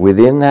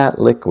 Within that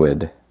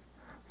liquid,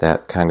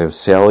 that kind of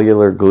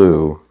cellular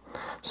glue,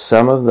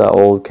 some of the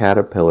old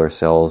caterpillar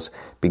cells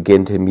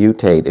begin to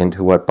mutate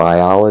into what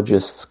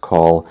biologists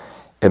call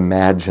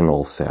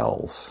imaginal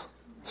cells.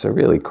 It's a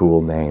really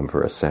cool name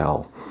for a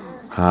cell.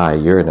 Hi,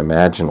 you're an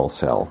imaginal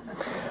cell.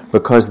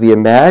 Because the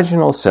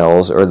imaginal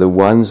cells are the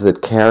ones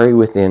that carry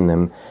within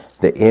them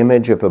the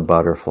image of a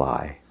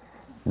butterfly.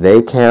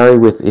 They carry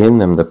within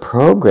them the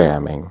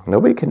programming.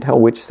 Nobody can tell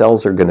which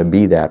cells are going to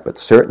be that, but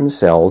certain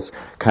cells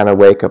kind of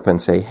wake up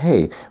and say,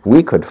 hey,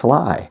 we could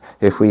fly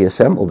if we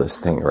assemble this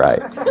thing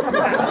right.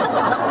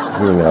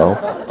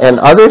 And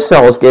other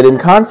cells get in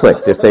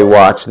conflict if they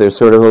watch. There's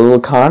sort of a little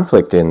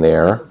conflict in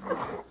there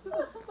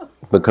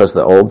because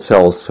the old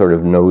cells sort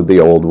of know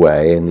the old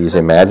way, and these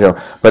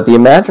but the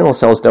imaginal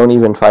cells don't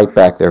even fight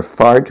back. They're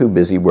far too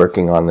busy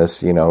working on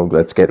this,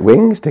 let's get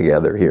wings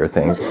together here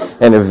thing.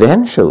 And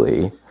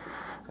eventually,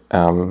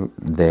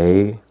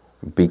 they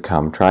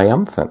become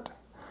triumphant.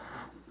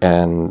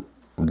 And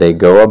they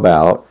go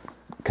about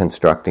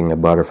constructing a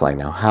butterfly.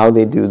 Now, how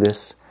they do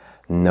this,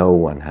 no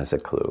one has a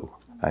clue.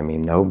 I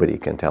mean, nobody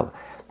can tell.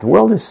 The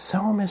world is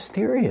so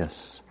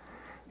mysterious.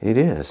 It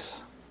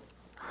is.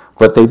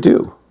 But they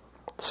do.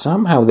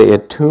 Somehow they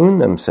attune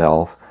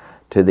themselves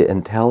to the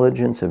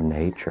intelligence of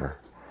nature,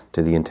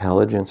 to the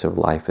intelligence of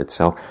life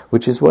itself,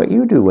 which is what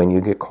you do when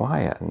you get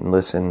quiet and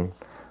listen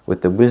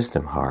with the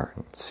wisdom heart,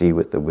 and see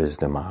with the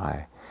wisdom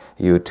eye.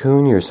 You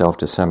attune yourself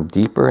to some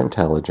deeper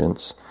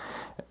intelligence,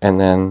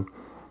 and then,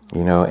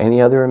 any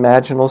other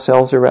imaginal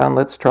cells around,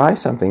 let's try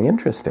something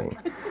interesting.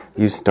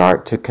 You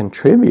start to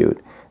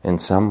contribute in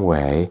some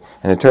way,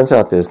 and it turns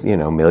out there's,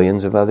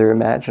 millions of other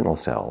imaginal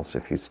cells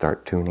if you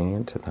start tuning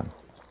into them.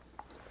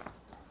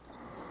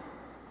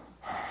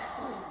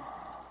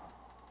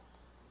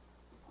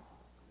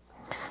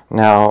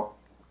 Now,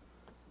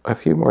 a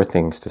few more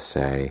things to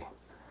say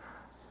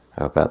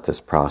about this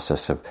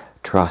process of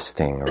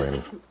trusting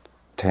or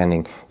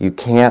intending. You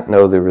can't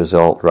know the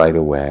result right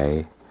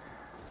away.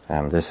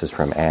 This is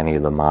from Annie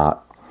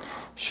Lamott.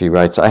 She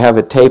writes, I have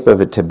a tape of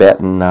a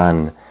Tibetan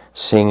nun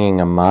singing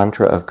a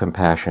mantra of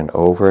compassion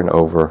over and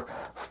over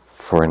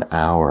for an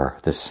hour,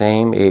 the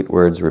same 8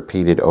 words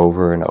repeated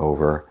over and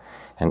over,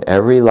 and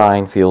every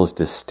line feels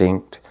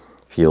distinct,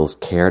 feels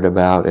cared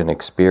about, and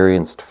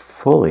experienced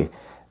fully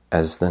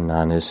as the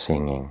nun is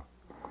singing.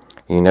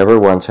 You never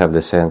once have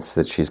the sense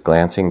that she's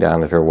glancing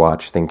down at her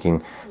watch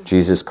thinking,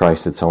 Jesus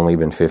Christ, it's only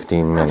been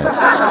 15 minutes.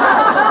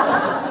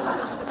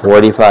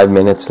 45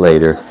 minutes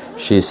later,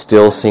 she's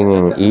still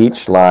singing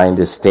each line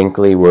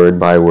distinctly word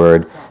by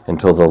word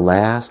until the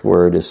last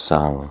word is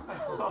sung.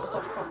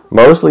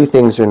 Mostly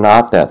things are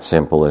not that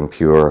simple and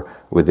pure,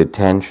 with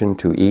attention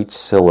to each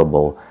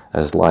syllable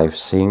as life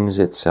sings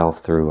itself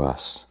through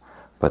us.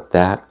 But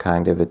that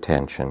kind of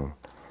attention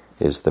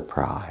is the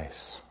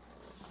prize.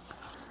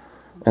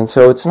 And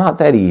so it's not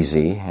that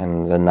easy,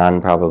 and the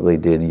nun probably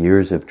did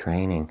years of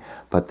training,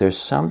 but there's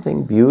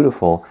something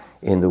beautiful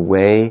in the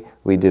way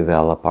we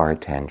develop our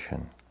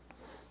attention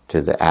to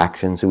the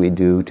actions we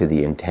do, to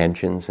the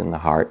intentions in the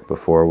heart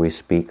before we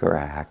speak or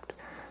act,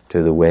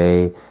 to the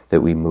way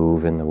that we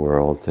move in the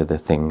world, to the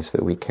things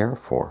that we care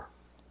for.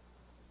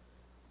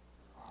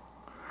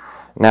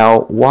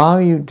 Now,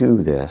 while you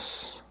do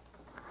this,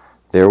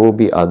 there will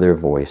be other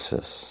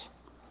voices.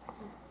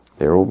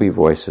 There will be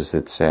voices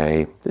that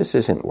say, this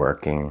isn't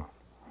working,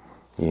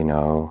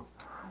 you're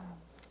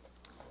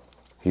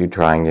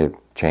trying to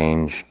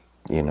change,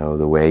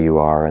 the way you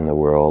are in the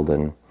world,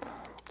 and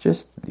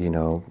just,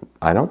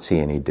 I don't see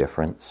any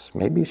difference.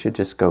 Maybe you should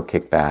just go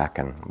kick back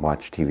and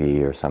watch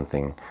TV or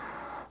something,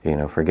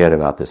 forget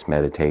about this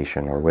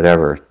meditation or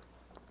whatever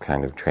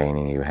kind of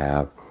training you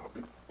have.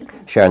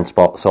 Sharon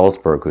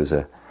Salzberg, who's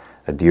a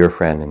dear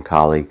friend and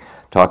colleague,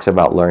 talks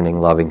about learning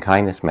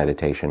loving-kindness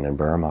meditation in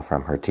Burma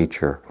from her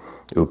teacher,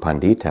 U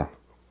Pandita.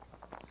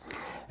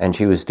 And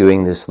she was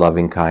doing this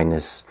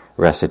loving-kindness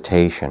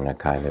recitation, a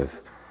kind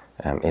of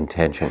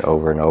intention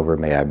over and over.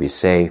 May I be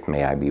safe,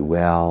 may I be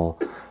well,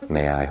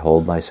 may I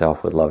hold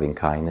myself with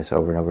loving-kindness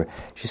over and over.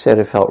 She said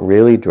it felt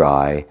really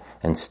dry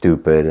and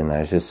stupid, and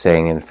I was just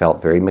saying it, and it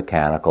felt very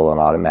mechanical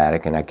and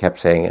automatic, and I kept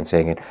saying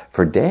it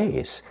for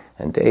days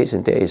and days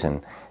and days,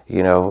 and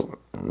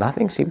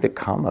nothing seemed to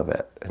come of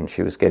it, and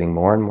she was getting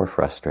more and more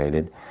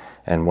frustrated.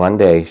 And one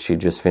day she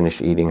just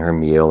finished eating her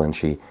meal, and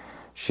she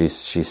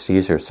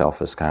sees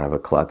herself as kind of a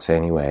klutz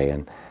anyway,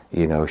 and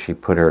she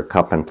put her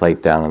cup and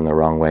plate down in the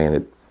wrong way, and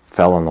it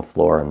fell on the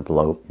floor and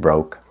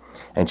broke.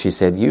 And she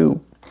said,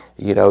 you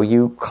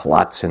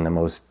klutz, in the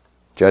most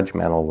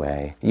judgmental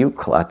way. You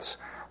klutz,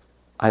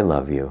 I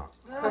love you.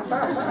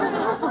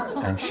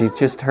 And she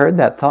just heard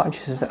that thought, and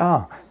she said,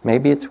 oh,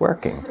 maybe it's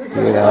working,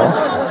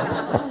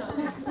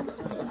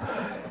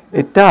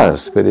 It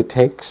does, but it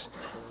takes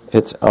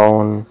its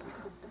own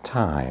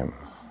time.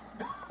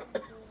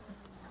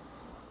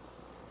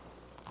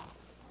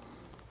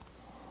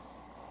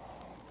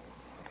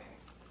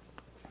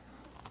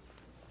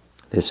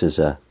 This is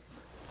a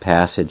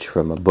passage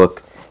from a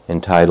book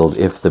entitled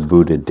If the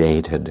Buddha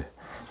Dated.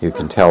 You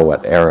can tell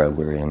what era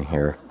we're in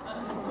here.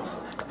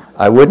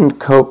 I wouldn't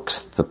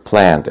coax the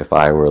plant if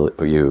I were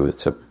you.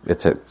 It's a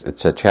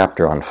it's a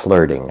chapter on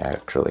flirting,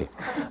 actually.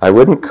 I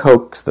wouldn't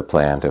coax the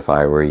plant if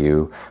I were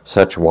you.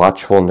 Such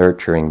watchful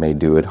nurturing may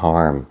do it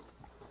harm.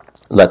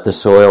 Let the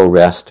soil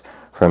rest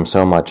from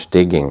so much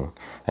digging,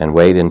 and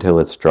wait until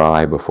it's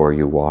dry before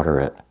you water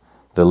it.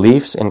 The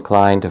leaf's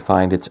inclined to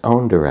find its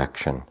own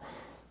direction.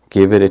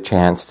 Give it a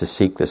chance to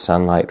seek the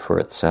sunlight for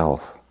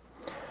itself.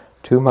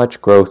 Too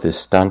much growth is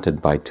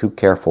stunted by too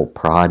careful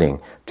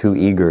prodding, too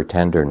eager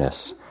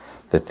tenderness.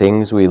 The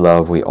things we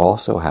love we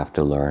also have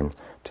to learn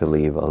to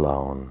leave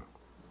alone.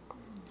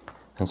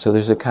 And so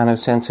there's a kind of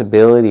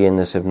sensibility in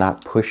this of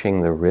not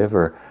pushing the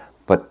river,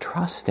 but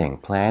trusting,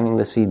 planting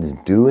the seeds,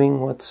 doing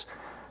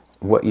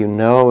what you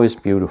know is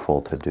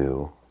beautiful to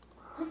do,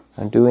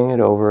 and doing it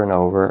over and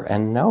over,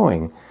 and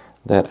knowing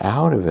that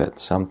out of it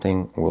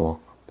something will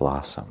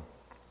blossom.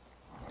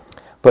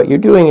 But you're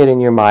doing it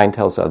and your mind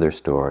tells other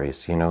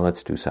stories.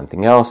 Let's do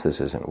something else, this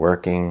isn't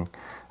working.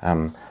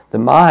 The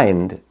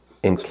mind,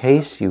 in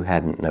case you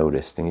hadn't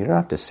noticed, and you don't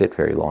have to sit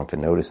very long to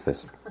notice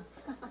this,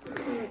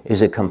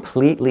 is a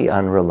completely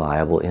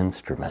unreliable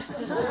instrument.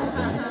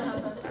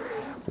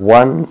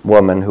 One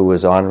woman who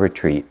was on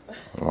retreat,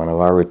 one of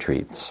our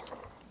retreats,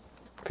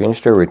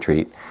 finished her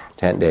retreat,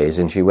 10 days,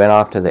 and she went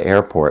off to the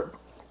airport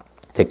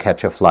to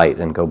catch a flight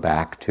and go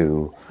back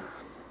to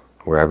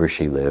wherever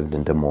she lived,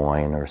 in Des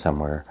Moines or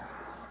somewhere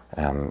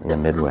in the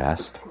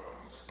Midwest.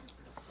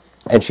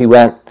 And she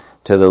went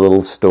to the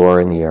little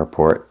store in the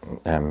airport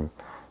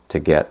to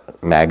get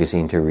a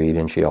magazine to read,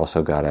 and she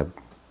also got a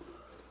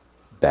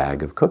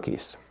bag of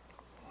cookies.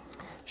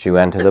 She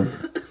went to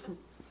the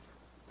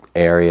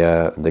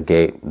area,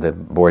 the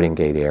boarding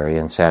gate area,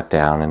 and sat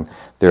down, and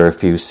there are a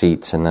few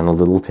seats and then a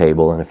little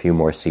table and a few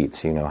more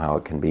seats. You know how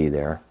it can be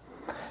there.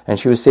 And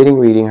she was sitting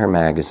reading her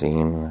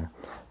magazine, her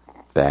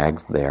bag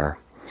there,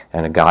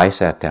 and a guy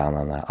sat down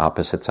on the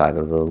opposite side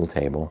of the little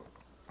table,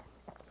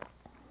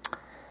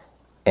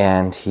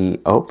 and he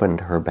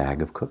opened her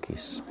bag of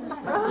cookies.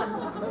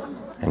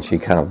 And she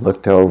kind of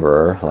looked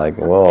over like,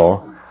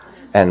 whoa.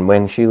 And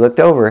when she looked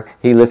over,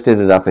 he lifted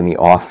it up and he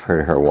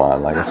offered her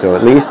one. So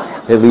at least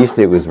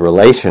it was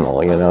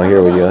relational,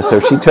 here we go. So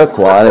she took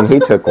one and he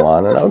took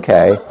one, and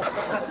okay,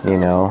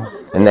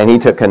 And then he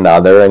took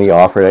another and he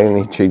offered it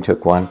and she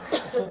took one.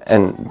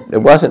 And it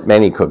wasn't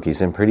many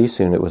cookies, and pretty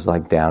soon it was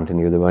down to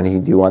near the one.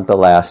 Do you want the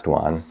last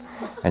one?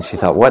 And she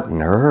thought, what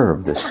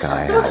nerve this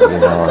guy had,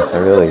 So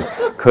I really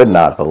could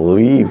not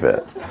believe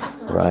it,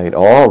 right?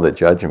 All the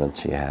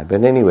judgments she had.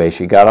 But anyway,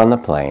 she got on the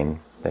plane.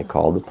 They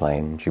called the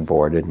plane, and she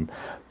boarded and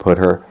put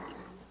her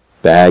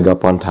bag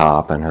up on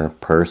top, and her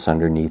purse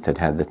underneath it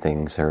had the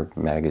things, her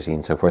magazine,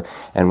 and so forth.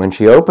 And when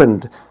she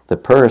opened the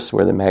purse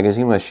where the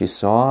magazine was, she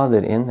saw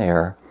that in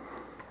there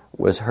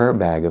was her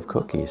bag of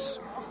cookies.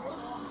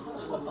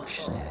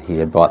 He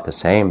had bought the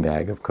same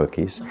bag of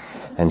cookies,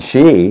 and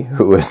she,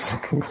 who was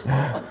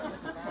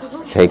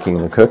taking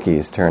the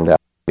cookies, turned out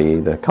to be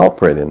the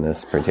culprit in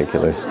this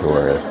particular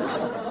story.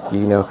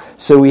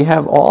 So we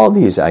have all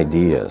these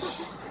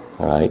ideas,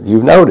 right?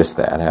 You've noticed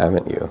that,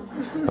 haven't you?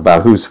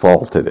 About whose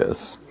fault it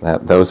is.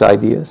 Those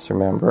ideas,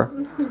 remember?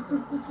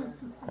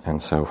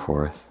 And so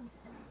forth.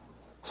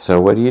 So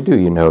what do?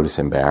 You notice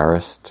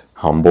embarrassed,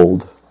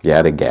 humbled,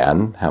 yet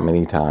again, how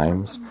many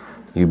times?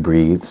 You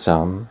breathe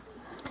some.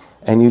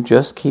 And you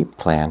just keep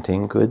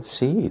planting good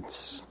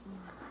seeds.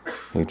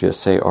 You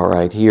just say, all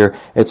right, here.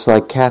 It's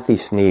like Kathy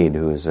Sneed,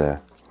 who is an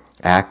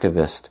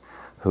activist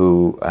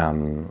who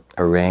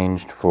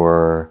arranged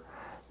for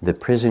the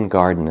prison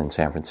garden in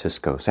San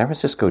Francisco. San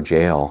Francisco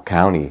jail,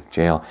 county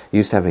jail,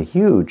 used to have a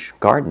huge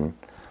garden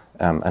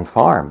and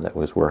farm that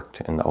was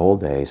worked in the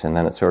old days, and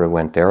then it sort of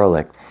went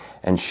derelict.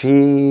 And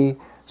she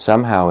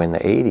somehow in the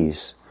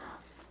 80s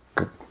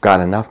got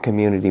enough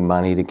community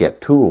money to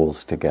get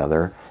tools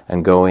together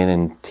and go in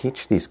and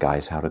teach these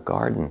guys how to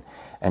garden.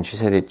 And she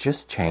said it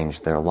just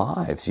changed their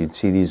lives. You'd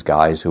see these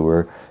guys who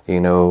were,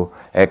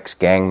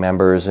 ex-gang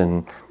members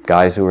and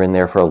guys who were in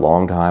there for a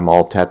long time,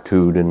 all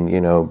tattooed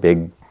and,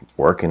 big,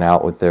 working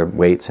out with their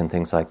weights and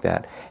things like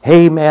that.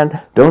 Hey,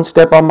 man, don't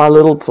step on my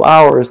little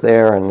flowers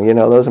there, and,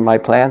 those are my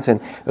plants.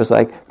 And it was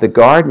like the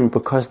garden,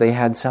 because they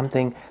had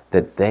something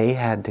that they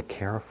had to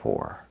care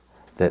for,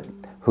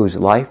 whose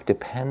life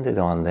depended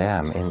on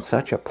them in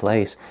such a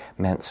place,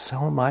 meant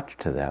so much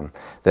to them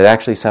that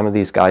actually some of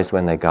these guys,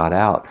 when they got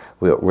out,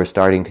 were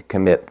starting to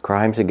commit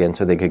crimes again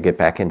so they could get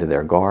back into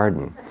their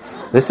garden.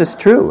 This is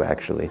true,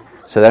 actually.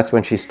 So that's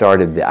when she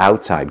started the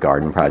outside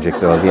garden project,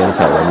 so the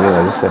inside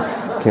one, just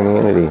a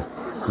community.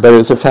 But it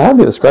was a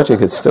fabulous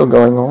project. It's still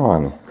going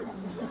on.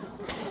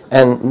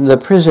 And the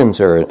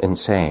prisons are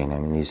insane. I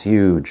mean, these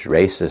huge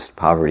racist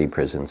poverty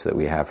prisons that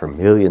we have for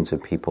millions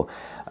of people.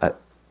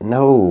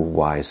 No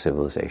wise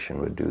civilization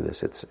would do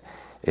this.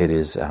 It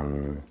is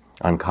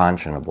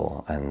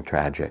unconscionable and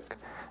tragic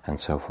and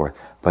so forth.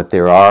 But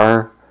there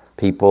are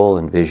people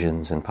and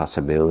visions and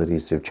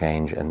possibilities of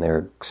change, and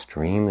they're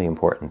extremely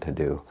important to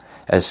do.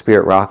 As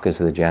Spirit Rock is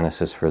the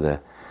genesis for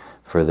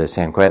the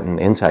San Quentin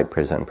Insight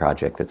Prison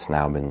Project that's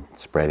now been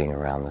spreading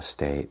around the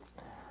state.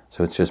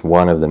 So it's just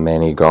one of the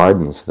many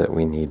gardens that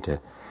we need to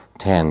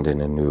tend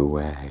in a new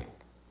way.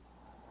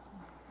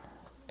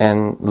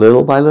 And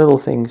little by little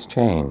things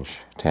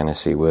change.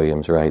 Tennessee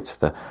Williams writes,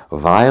 "The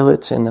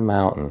violets in the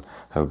mountain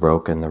have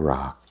broken the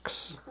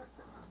rocks."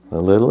 The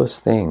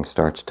littlest thing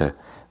starts to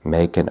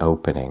make an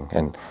opening.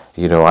 And,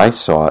 I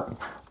saw it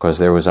because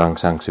there was Aung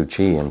San Suu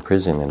Kyi in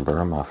prison in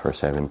Burma for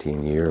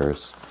 17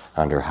 years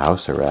under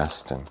house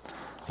arrest and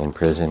in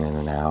prison in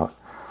and out.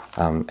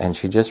 And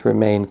she just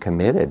remained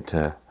committed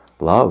to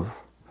love.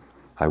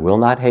 "I will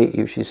not hate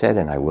you," she said,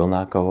 "and I will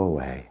not go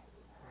away."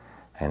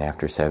 And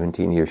after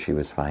 17 years, she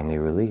was finally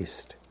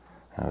released.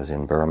 I was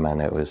in Burma,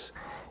 and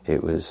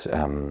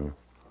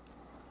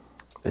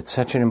it's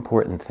such an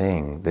important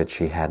thing that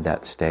she had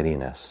that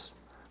steadiness,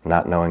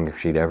 not knowing if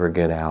she'd ever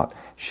get out.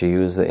 She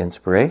was the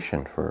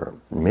inspiration for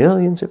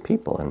millions of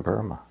people in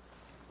Burma.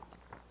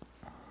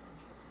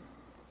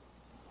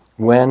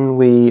 When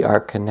we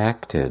are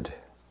connected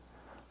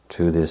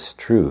to this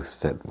truth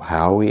that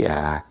how we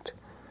act,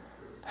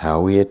 how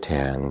we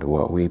attend,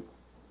 what we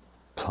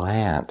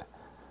plant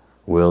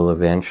will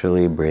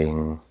eventually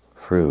bring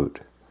fruit.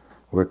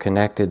 We're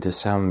connected to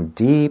some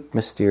deep,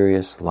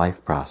 mysterious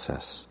life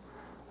process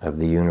of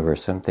the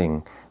universe,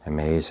 something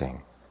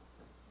amazing.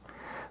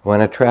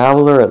 When a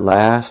traveler at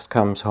last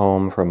comes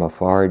home from a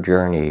far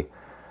journey,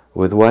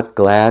 with what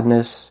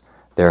gladness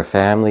their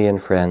family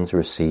and friends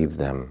receive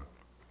them.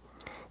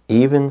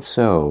 Even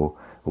so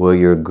will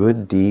your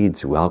good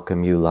deeds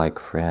welcome you like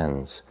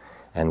friends,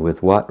 and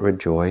with what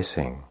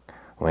rejoicing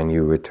when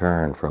you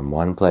return from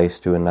one place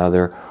to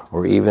another,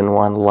 or even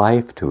one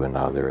life to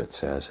another, it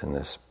says in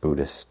this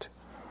Buddhist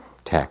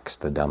text,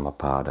 the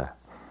Dhammapada.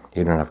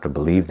 You don't have to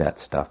believe that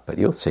stuff, but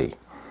you'll see.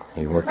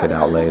 You work it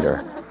out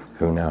later.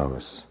 Who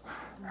knows,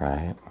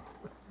 right?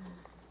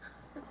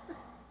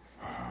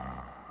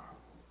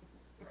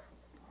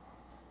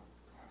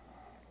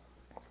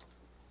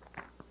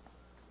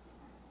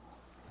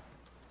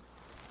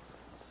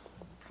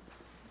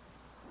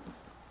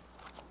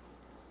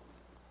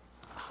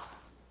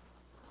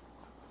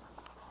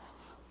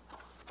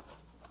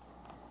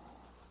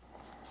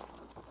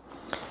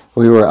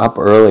 We were up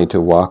early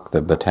to walk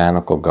the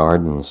botanical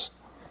gardens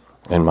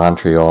in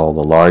Montreal,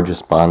 the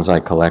largest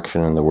bonsai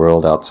collection in the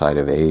world outside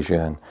of Asia.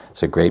 And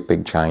it's a great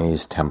big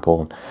Chinese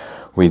temple.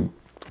 We'd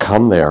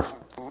come there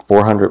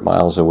 400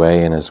 miles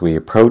away, and as we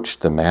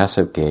approached the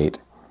massive gate,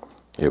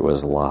 it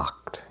was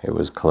locked. It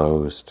was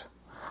closed.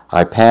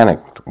 I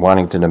panicked,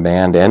 wanting to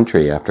demand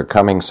entry after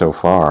coming so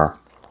far.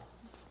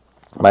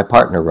 My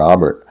partner,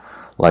 Robert,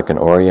 like an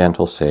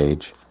Oriental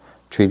sage,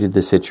 treated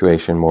the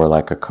situation more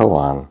like a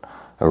koan,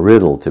 a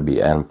riddle to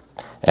be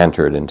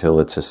entered until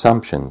its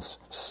assumptions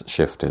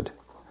shifted.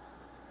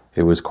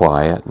 It was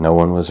quiet, no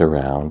one was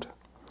around.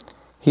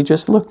 He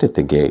just looked at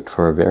the gate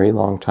for a very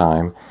long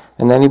time,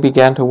 and then he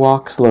began to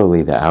walk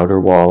slowly the outer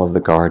wall of the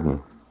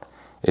garden.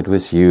 It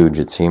was huge,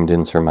 it seemed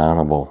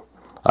insurmountable.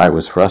 I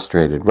was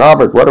frustrated.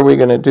 "Robert, what are we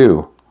going to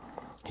do?"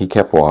 He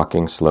kept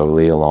walking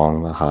slowly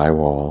along the high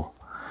wall.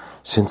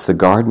 Since the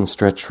garden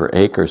stretched for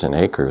acres and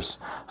acres,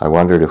 I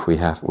wondered if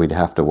we'd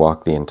have to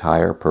walk the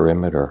entire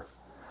perimeter.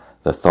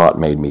 The thought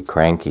made me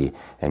cranky,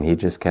 and he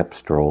just kept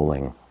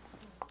strolling.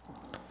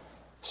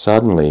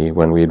 Suddenly,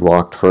 when we'd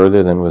walked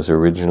further than was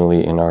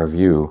originally in our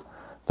view,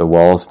 the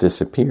walls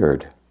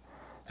disappeared.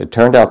 It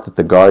turned out that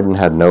the garden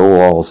had no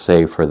walls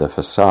save for the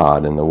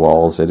facade and the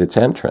walls at its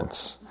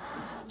entrance.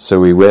 So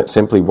we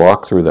simply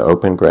walked through the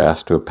open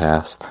grass to a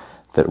path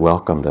that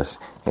welcomed us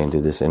into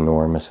this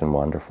enormous and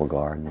wonderful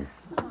garden.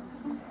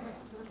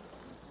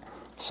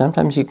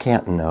 Sometimes you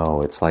can't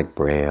know. It's like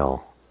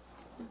Braille.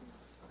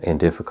 In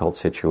difficult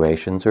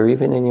situations, or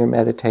even in your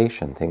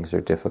meditation, things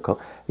are difficult.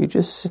 You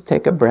just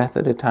take a breath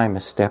at a time, a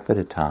step at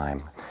a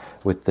time,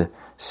 with the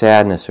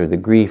sadness or the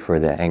grief or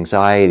the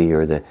anxiety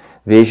or the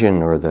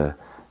vision or the,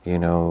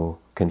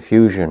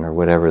 confusion or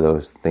whatever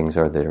those things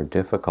are that are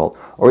difficult,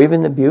 or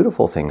even the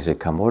beautiful things that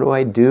come. What do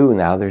I do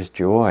now? There's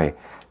joy.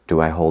 Do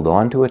I hold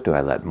on to it? Do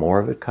I let more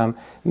of it come?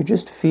 You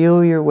just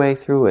feel your way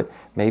through it.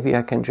 Maybe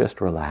I can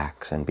just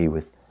relax and be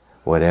with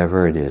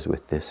whatever it is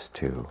with this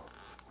too.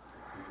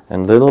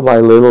 And little by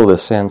little, the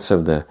sense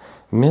of the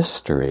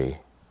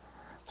mystery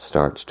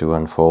starts to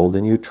unfold,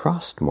 and you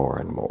trust more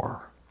and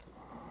more.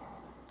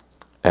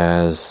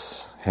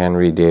 As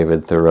Henry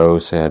David Thoreau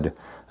said,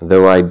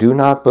 "Though I do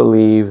not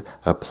believe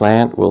a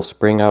plant will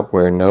spring up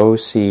where no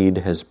seed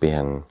has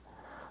been,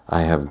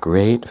 I have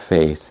great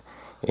faith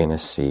in a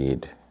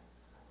seed.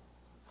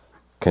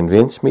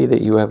 Convince me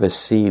that you have a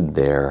seed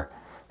there,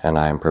 and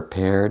I am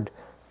prepared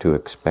to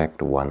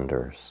expect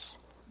wonders."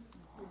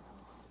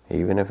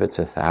 Even if it's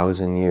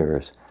 1,000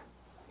 years,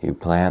 you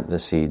plant the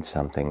seed,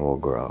 something will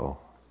grow.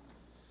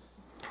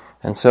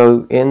 And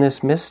so in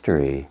this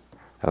mystery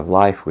of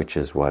life, which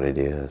is what it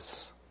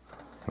is,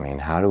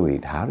 how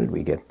did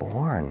we get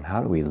born?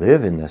 How do we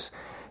live in this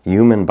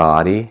human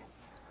body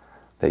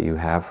that you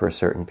have for a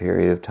certain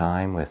period of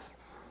time with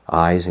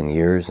eyes and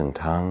ears and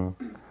tongue,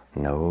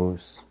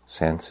 nose,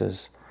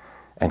 senses,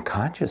 and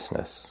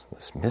consciousness,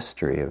 this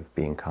mystery of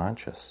being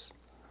conscious?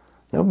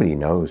 Nobody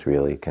knows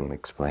really, can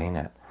explain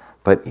it.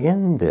 But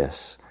in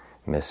this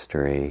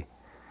mystery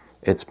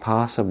it's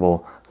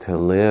possible to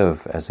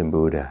live as a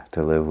Buddha,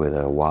 to live with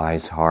a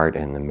wise heart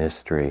in the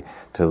mystery,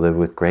 to live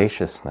with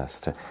graciousness,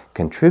 to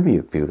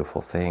contribute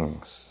beautiful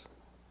things,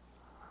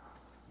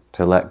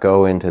 to let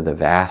go into the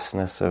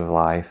vastness of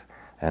life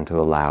and to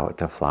allow it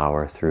to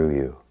flower through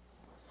you.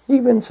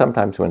 Even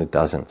sometimes when it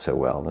doesn't so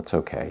well, that's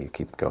okay, you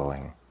keep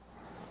going.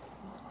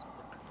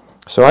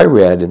 So I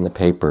read in the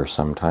paper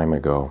some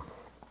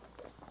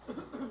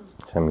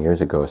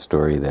years ago, a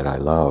story that I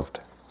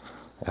loved.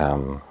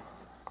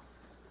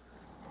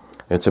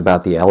 It's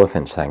about the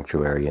elephant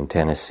sanctuary in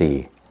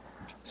Tennessee.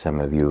 Some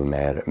of you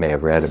may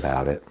have read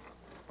about it.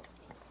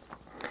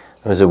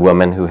 There was a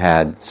woman who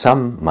had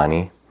some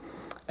money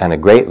and a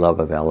great love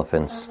of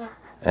elephants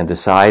and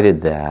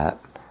decided that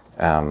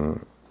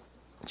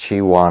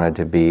she wanted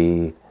to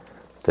be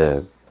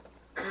the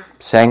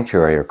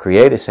sanctuary or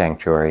create a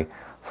sanctuary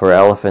for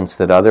elephants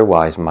that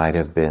otherwise might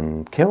have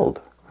been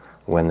killed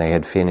when they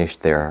had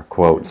finished their,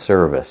 quote,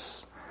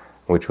 service,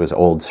 which was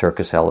old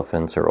circus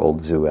elephants or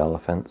old zoo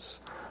elephants.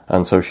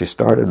 And so she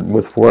started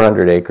with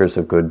 400 acres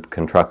of good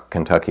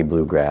Kentucky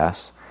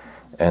bluegrass,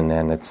 and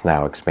then it's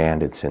now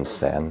expanded since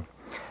then.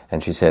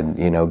 And she said,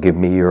 give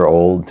me your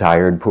old,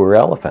 tired, poor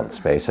elephants,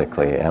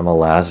 basically. Emma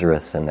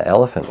Lazarus in the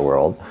elephant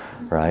world,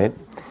 right?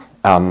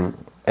 And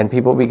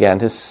people began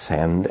to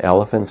send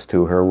elephants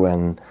to her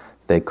when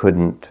they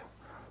couldn't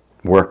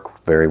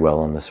work very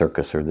well in the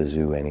circus or the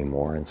zoo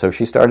anymore. And so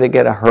she started to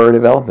get a herd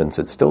of elephants.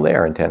 It's still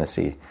there in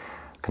Tennessee.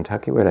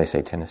 Kentucky, what did I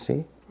say,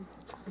 Tennessee?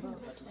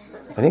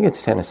 I think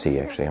it's Tennessee,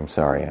 actually. I'm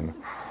sorry.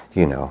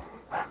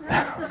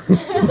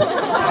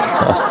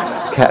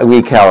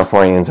 We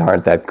Californians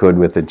aren't that good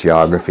with the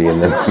geography in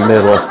the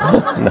middle.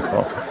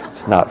 No,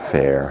 it's not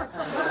fair.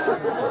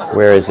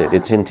 Where is it?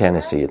 It's in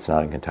Tennessee. It's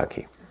not in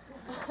Kentucky.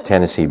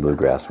 Tennessee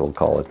bluegrass, we'll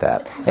call it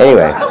that.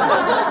 Anyway,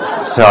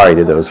 sorry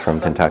to those from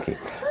Kentucky.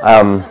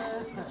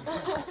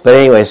 But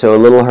anyway, so a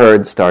little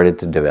herd started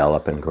to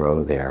develop and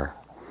grow there.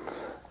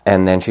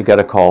 And then she got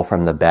a call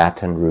from the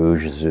Baton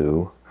Rouge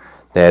Zoo.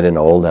 They had an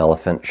old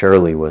elephant,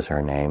 Shirley was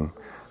her name,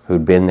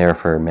 who'd been there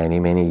for many,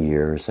 many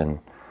years and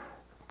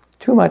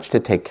too much to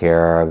take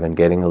care of and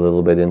getting a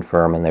little bit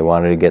infirm, and they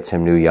wanted to get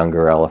some new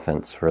younger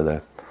elephants for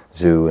the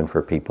zoo and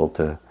for people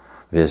to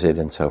visit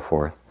and so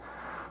forth.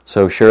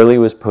 So Shirley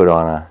was put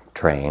on a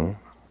train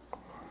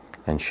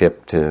and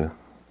shipped to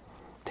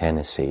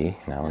Tennessee,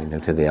 now we know,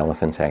 to the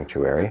elephant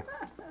sanctuary.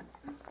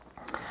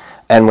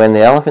 And when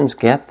the elephants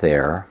get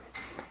there,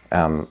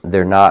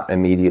 they're not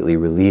immediately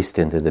released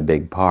into the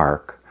big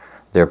park.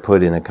 They're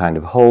put in a kind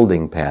of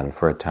holding pen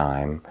for a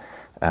time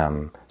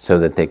so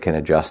that they can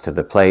adjust to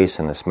the place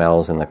and the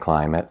smells and the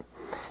climate.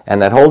 And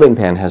that holding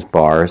pen has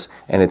bars,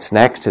 and it's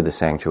next to the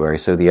sanctuary,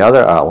 so the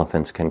other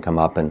elephants can come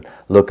up and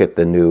look at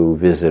the new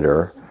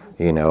visitor,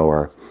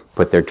 or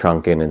put their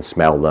trunk in and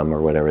smell them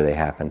or whatever they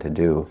happen to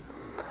do.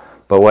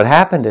 But what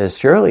happened as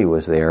Shirley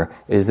was there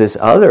is this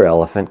other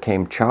elephant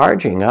came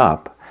charging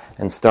up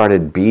and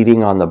started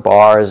beating on the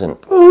bars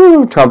and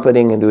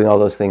trumpeting and doing all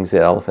those things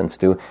that elephants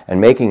do and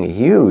making a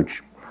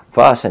huge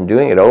fuss and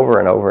doing it over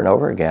and over and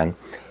over again.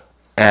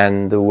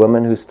 And the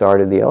woman who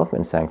started the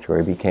elephant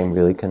sanctuary became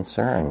really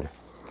concerned.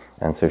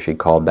 And so she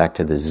called back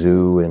to the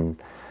zoo in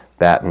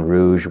Baton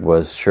Rouge.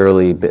 Was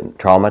Shirley been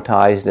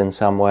traumatized in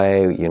some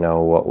way?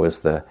 What was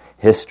the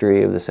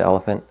history of this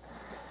elephant?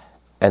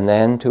 And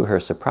then, to her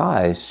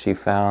surprise, she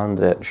found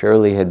that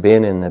Shirley had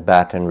been in the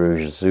Baton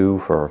Rouge Zoo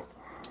for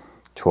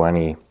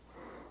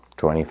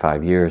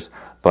 25 years,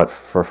 but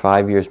for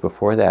 5 years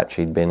before that,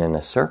 she'd been in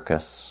a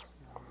circus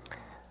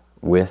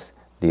with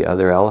the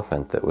other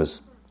elephant that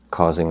was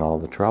causing all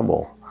the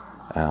trouble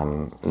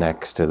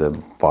next to the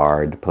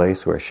barred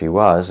place where she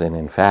was. And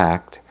in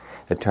fact,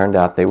 it turned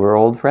out they were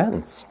old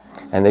friends.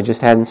 And they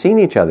just hadn't seen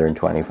each other in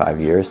 25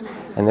 years.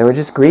 And they were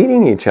just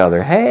greeting each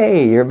other.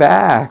 Hey, you're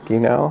back,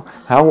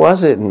 How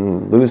was it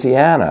in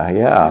Louisiana?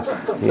 Yeah,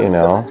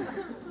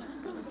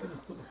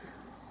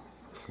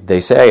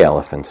 They say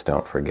elephants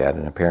don't forget,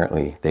 and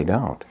apparently they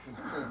don't,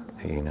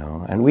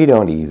 And we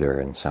don't either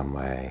in some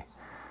way.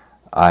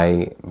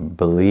 I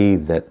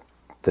believe that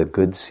the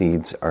good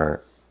seeds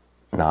are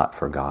not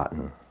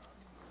forgotten.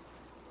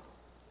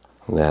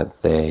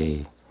 That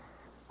they,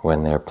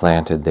 when they're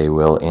planted, they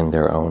will in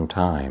their own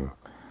time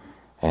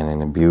and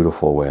in a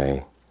beautiful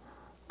way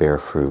bear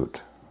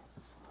fruit.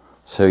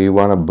 So you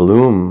want to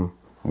bloom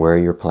where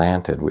you're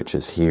planted, which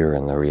is here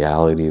in the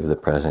reality of the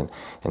present,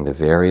 in the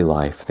very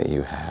life that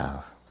you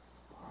have.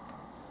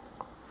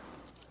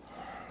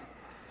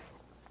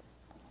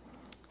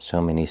 So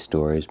many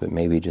stories, but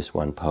maybe just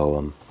one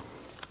poem.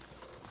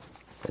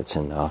 It's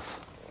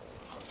enough.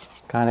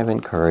 Kind of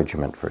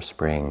encouragement for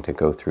spring to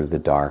go through the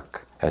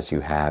dark as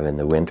you have in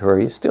the winter, or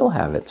you still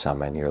have it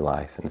some in your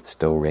life, and it's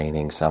still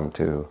raining some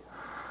too.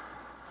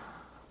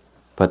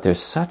 But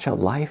there's such a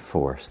life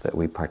force that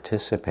we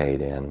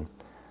participate in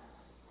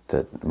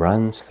that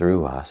runs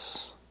through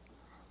us,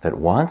 that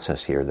wants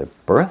us here,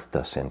 that birthed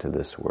us into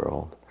this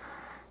world,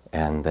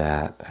 and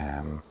that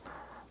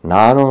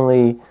not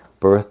only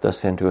birthed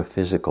us into a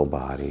physical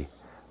body,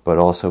 but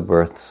also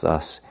births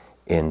us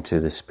into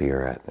the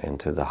spirit,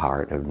 into the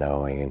heart of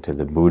knowing, into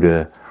the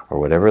Buddha, or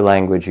whatever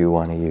language you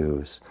want to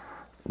use,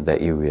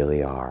 that you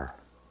really are.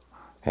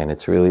 And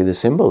it's really the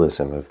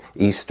symbolism of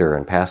Easter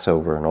and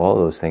Passover and all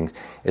those things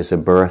is a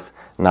birth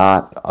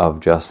not of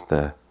just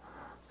the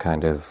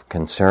kind of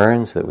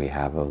concerns that we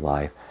have of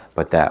life,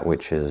 but that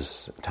which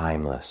is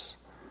timeless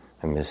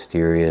and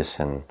mysterious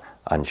and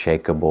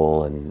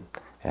unshakable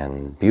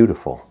and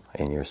beautiful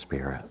in your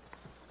spirit.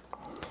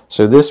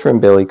 So this from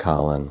Billy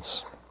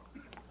Collins,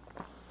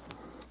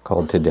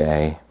 called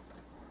Today.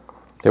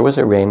 There was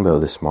a rainbow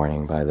this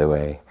morning, by the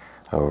way,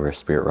 over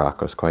Spirit Rock.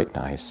 It was quite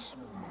nice.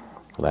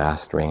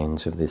 Last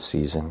rains of this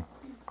season.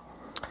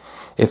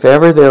 If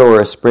ever there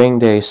were a spring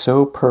day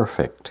so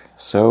perfect,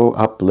 so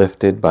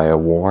uplifted by a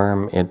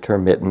warm,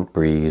 intermittent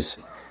breeze,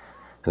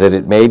 that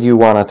it made you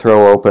want to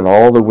throw open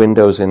all the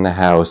windows in the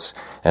house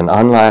and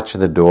unlatch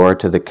the door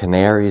to the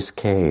canary's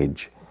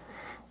cage,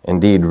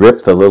 indeed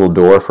rip the little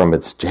door from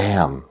its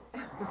jamb.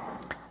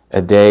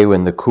 A day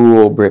when the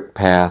cool brick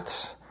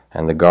paths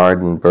and the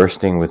garden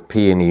bursting with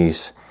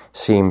peonies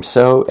seemed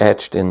so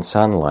etched in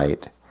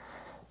sunlight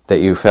that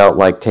you felt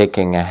like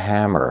taking a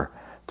hammer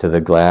to the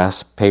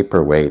glass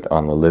paperweight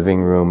on the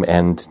living room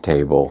end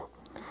table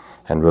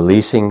and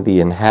releasing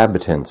the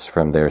inhabitants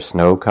from their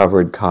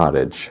snow-covered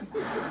cottage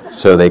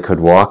so they could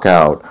walk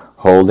out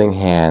holding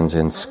hands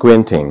and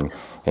squinting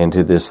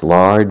into this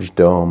large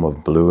dome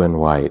of blue and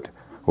white.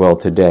 Well,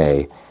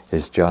 today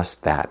is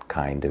just that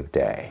kind of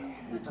day.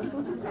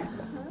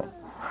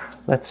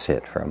 Let's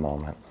sit for a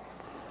moment.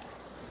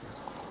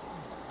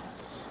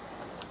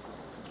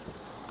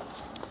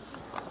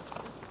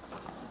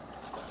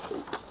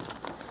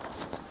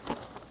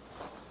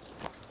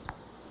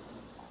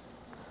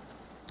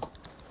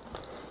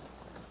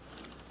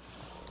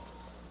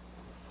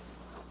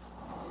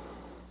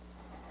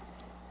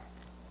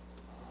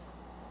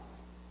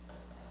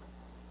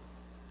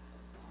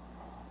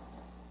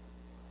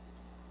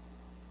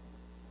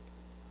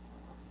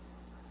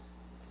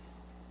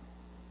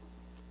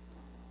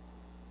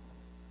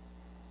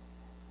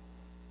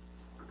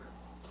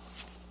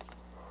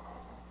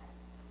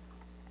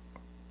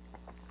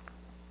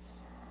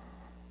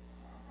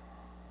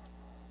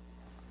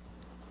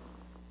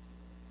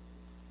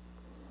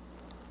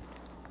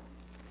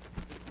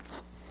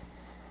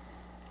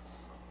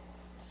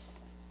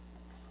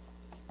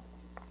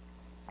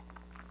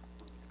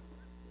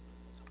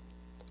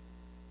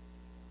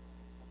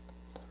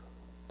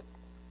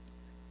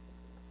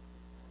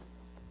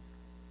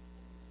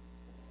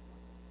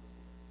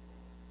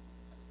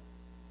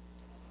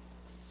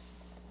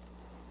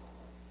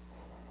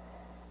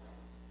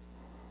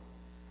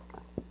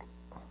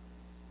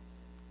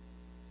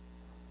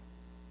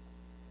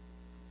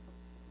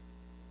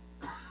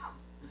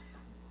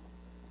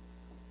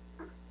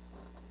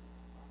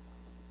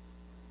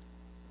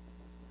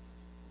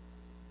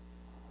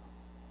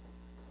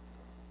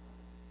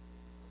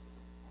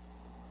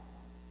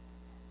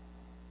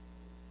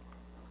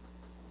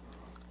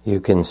 You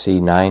can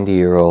see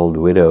 90-year-old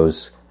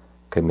widows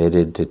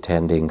committed to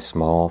tending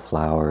small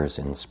flowers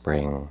in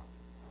spring,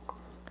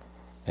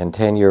 and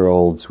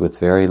 10-year-olds with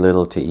very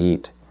little to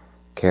eat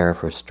care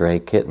for stray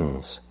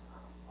kittens,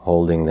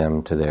 holding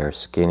them to their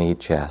skinny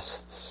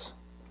chests,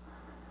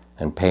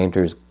 and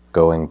painters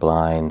going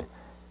blind,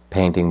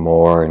 painting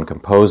more, and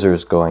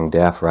composers going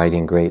deaf,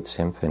 writing great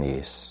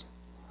symphonies.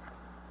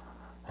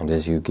 And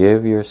as you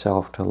give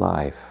yourself to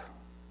life,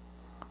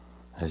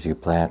 as you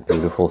plant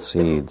beautiful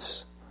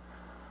seeds,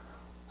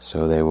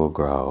 so they will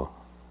grow.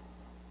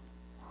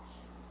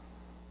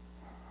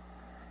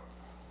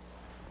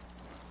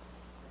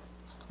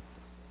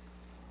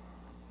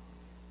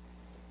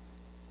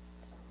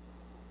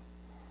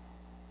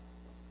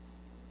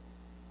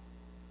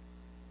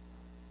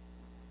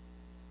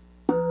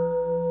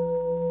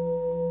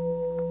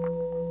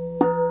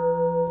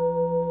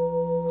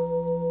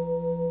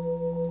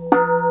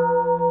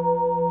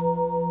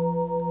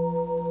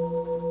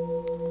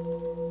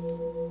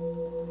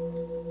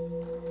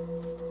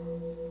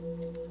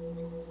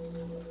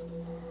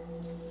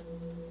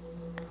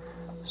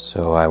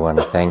 So I want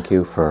to thank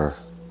you for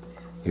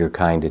your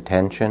kind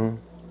attention,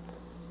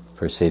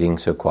 for sitting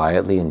so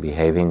quietly and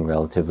behaving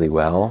relatively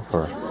well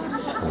for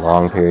a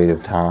long period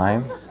of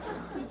time.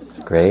 It's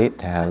great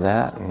to have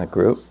that in the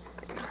group.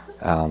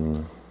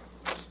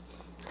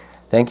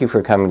 Thank you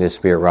for coming to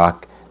Spirit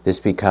Rock.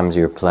 This becomes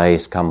your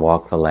place. Come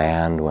walk the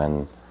land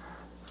when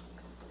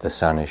the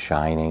sun is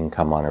shining.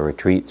 Come on a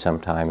retreat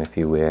sometime if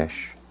you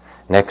wish.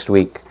 Next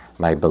week,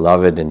 my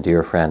beloved and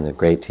dear friend, the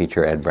great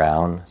teacher Ed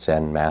Brown,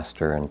 Zen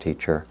master and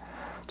teacher,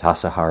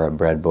 Tassajara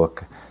Bread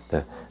Book,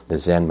 the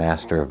Zen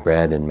master of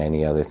bread and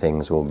many other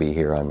things will be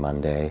here on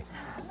Monday.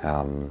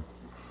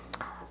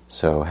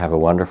 So have a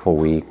wonderful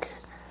week.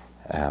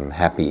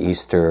 Happy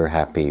Easter,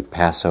 happy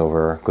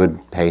Passover,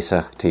 good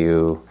Pesach to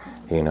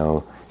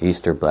you,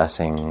 Easter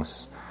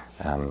blessings,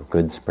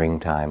 good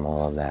springtime,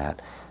 all of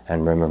that.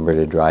 And remember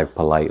to drive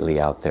politely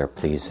out there,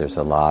 please. There's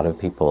a lot of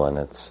people and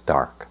it's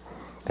dark.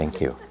 Thank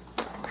you.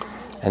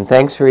 And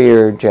thanks for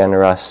your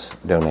generous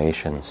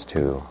donations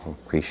too.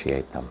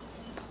 Appreciate them.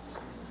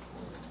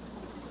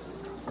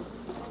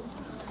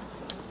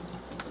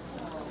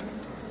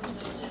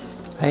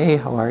 Hey,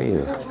 how are you?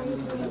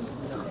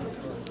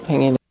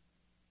 Hanging in.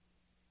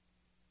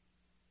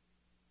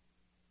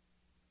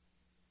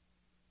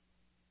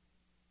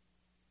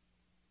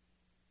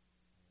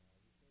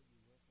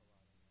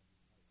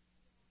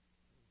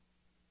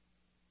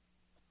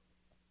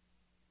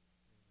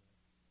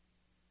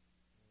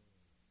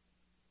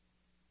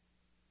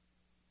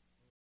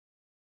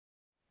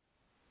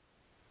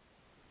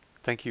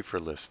 Thank you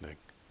for listening.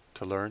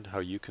 To learn how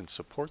you can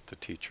support the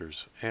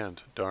teachers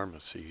and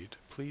Dharma Seed,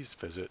 please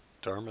visit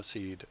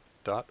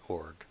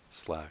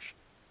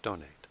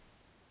dharmaseed.org/donate.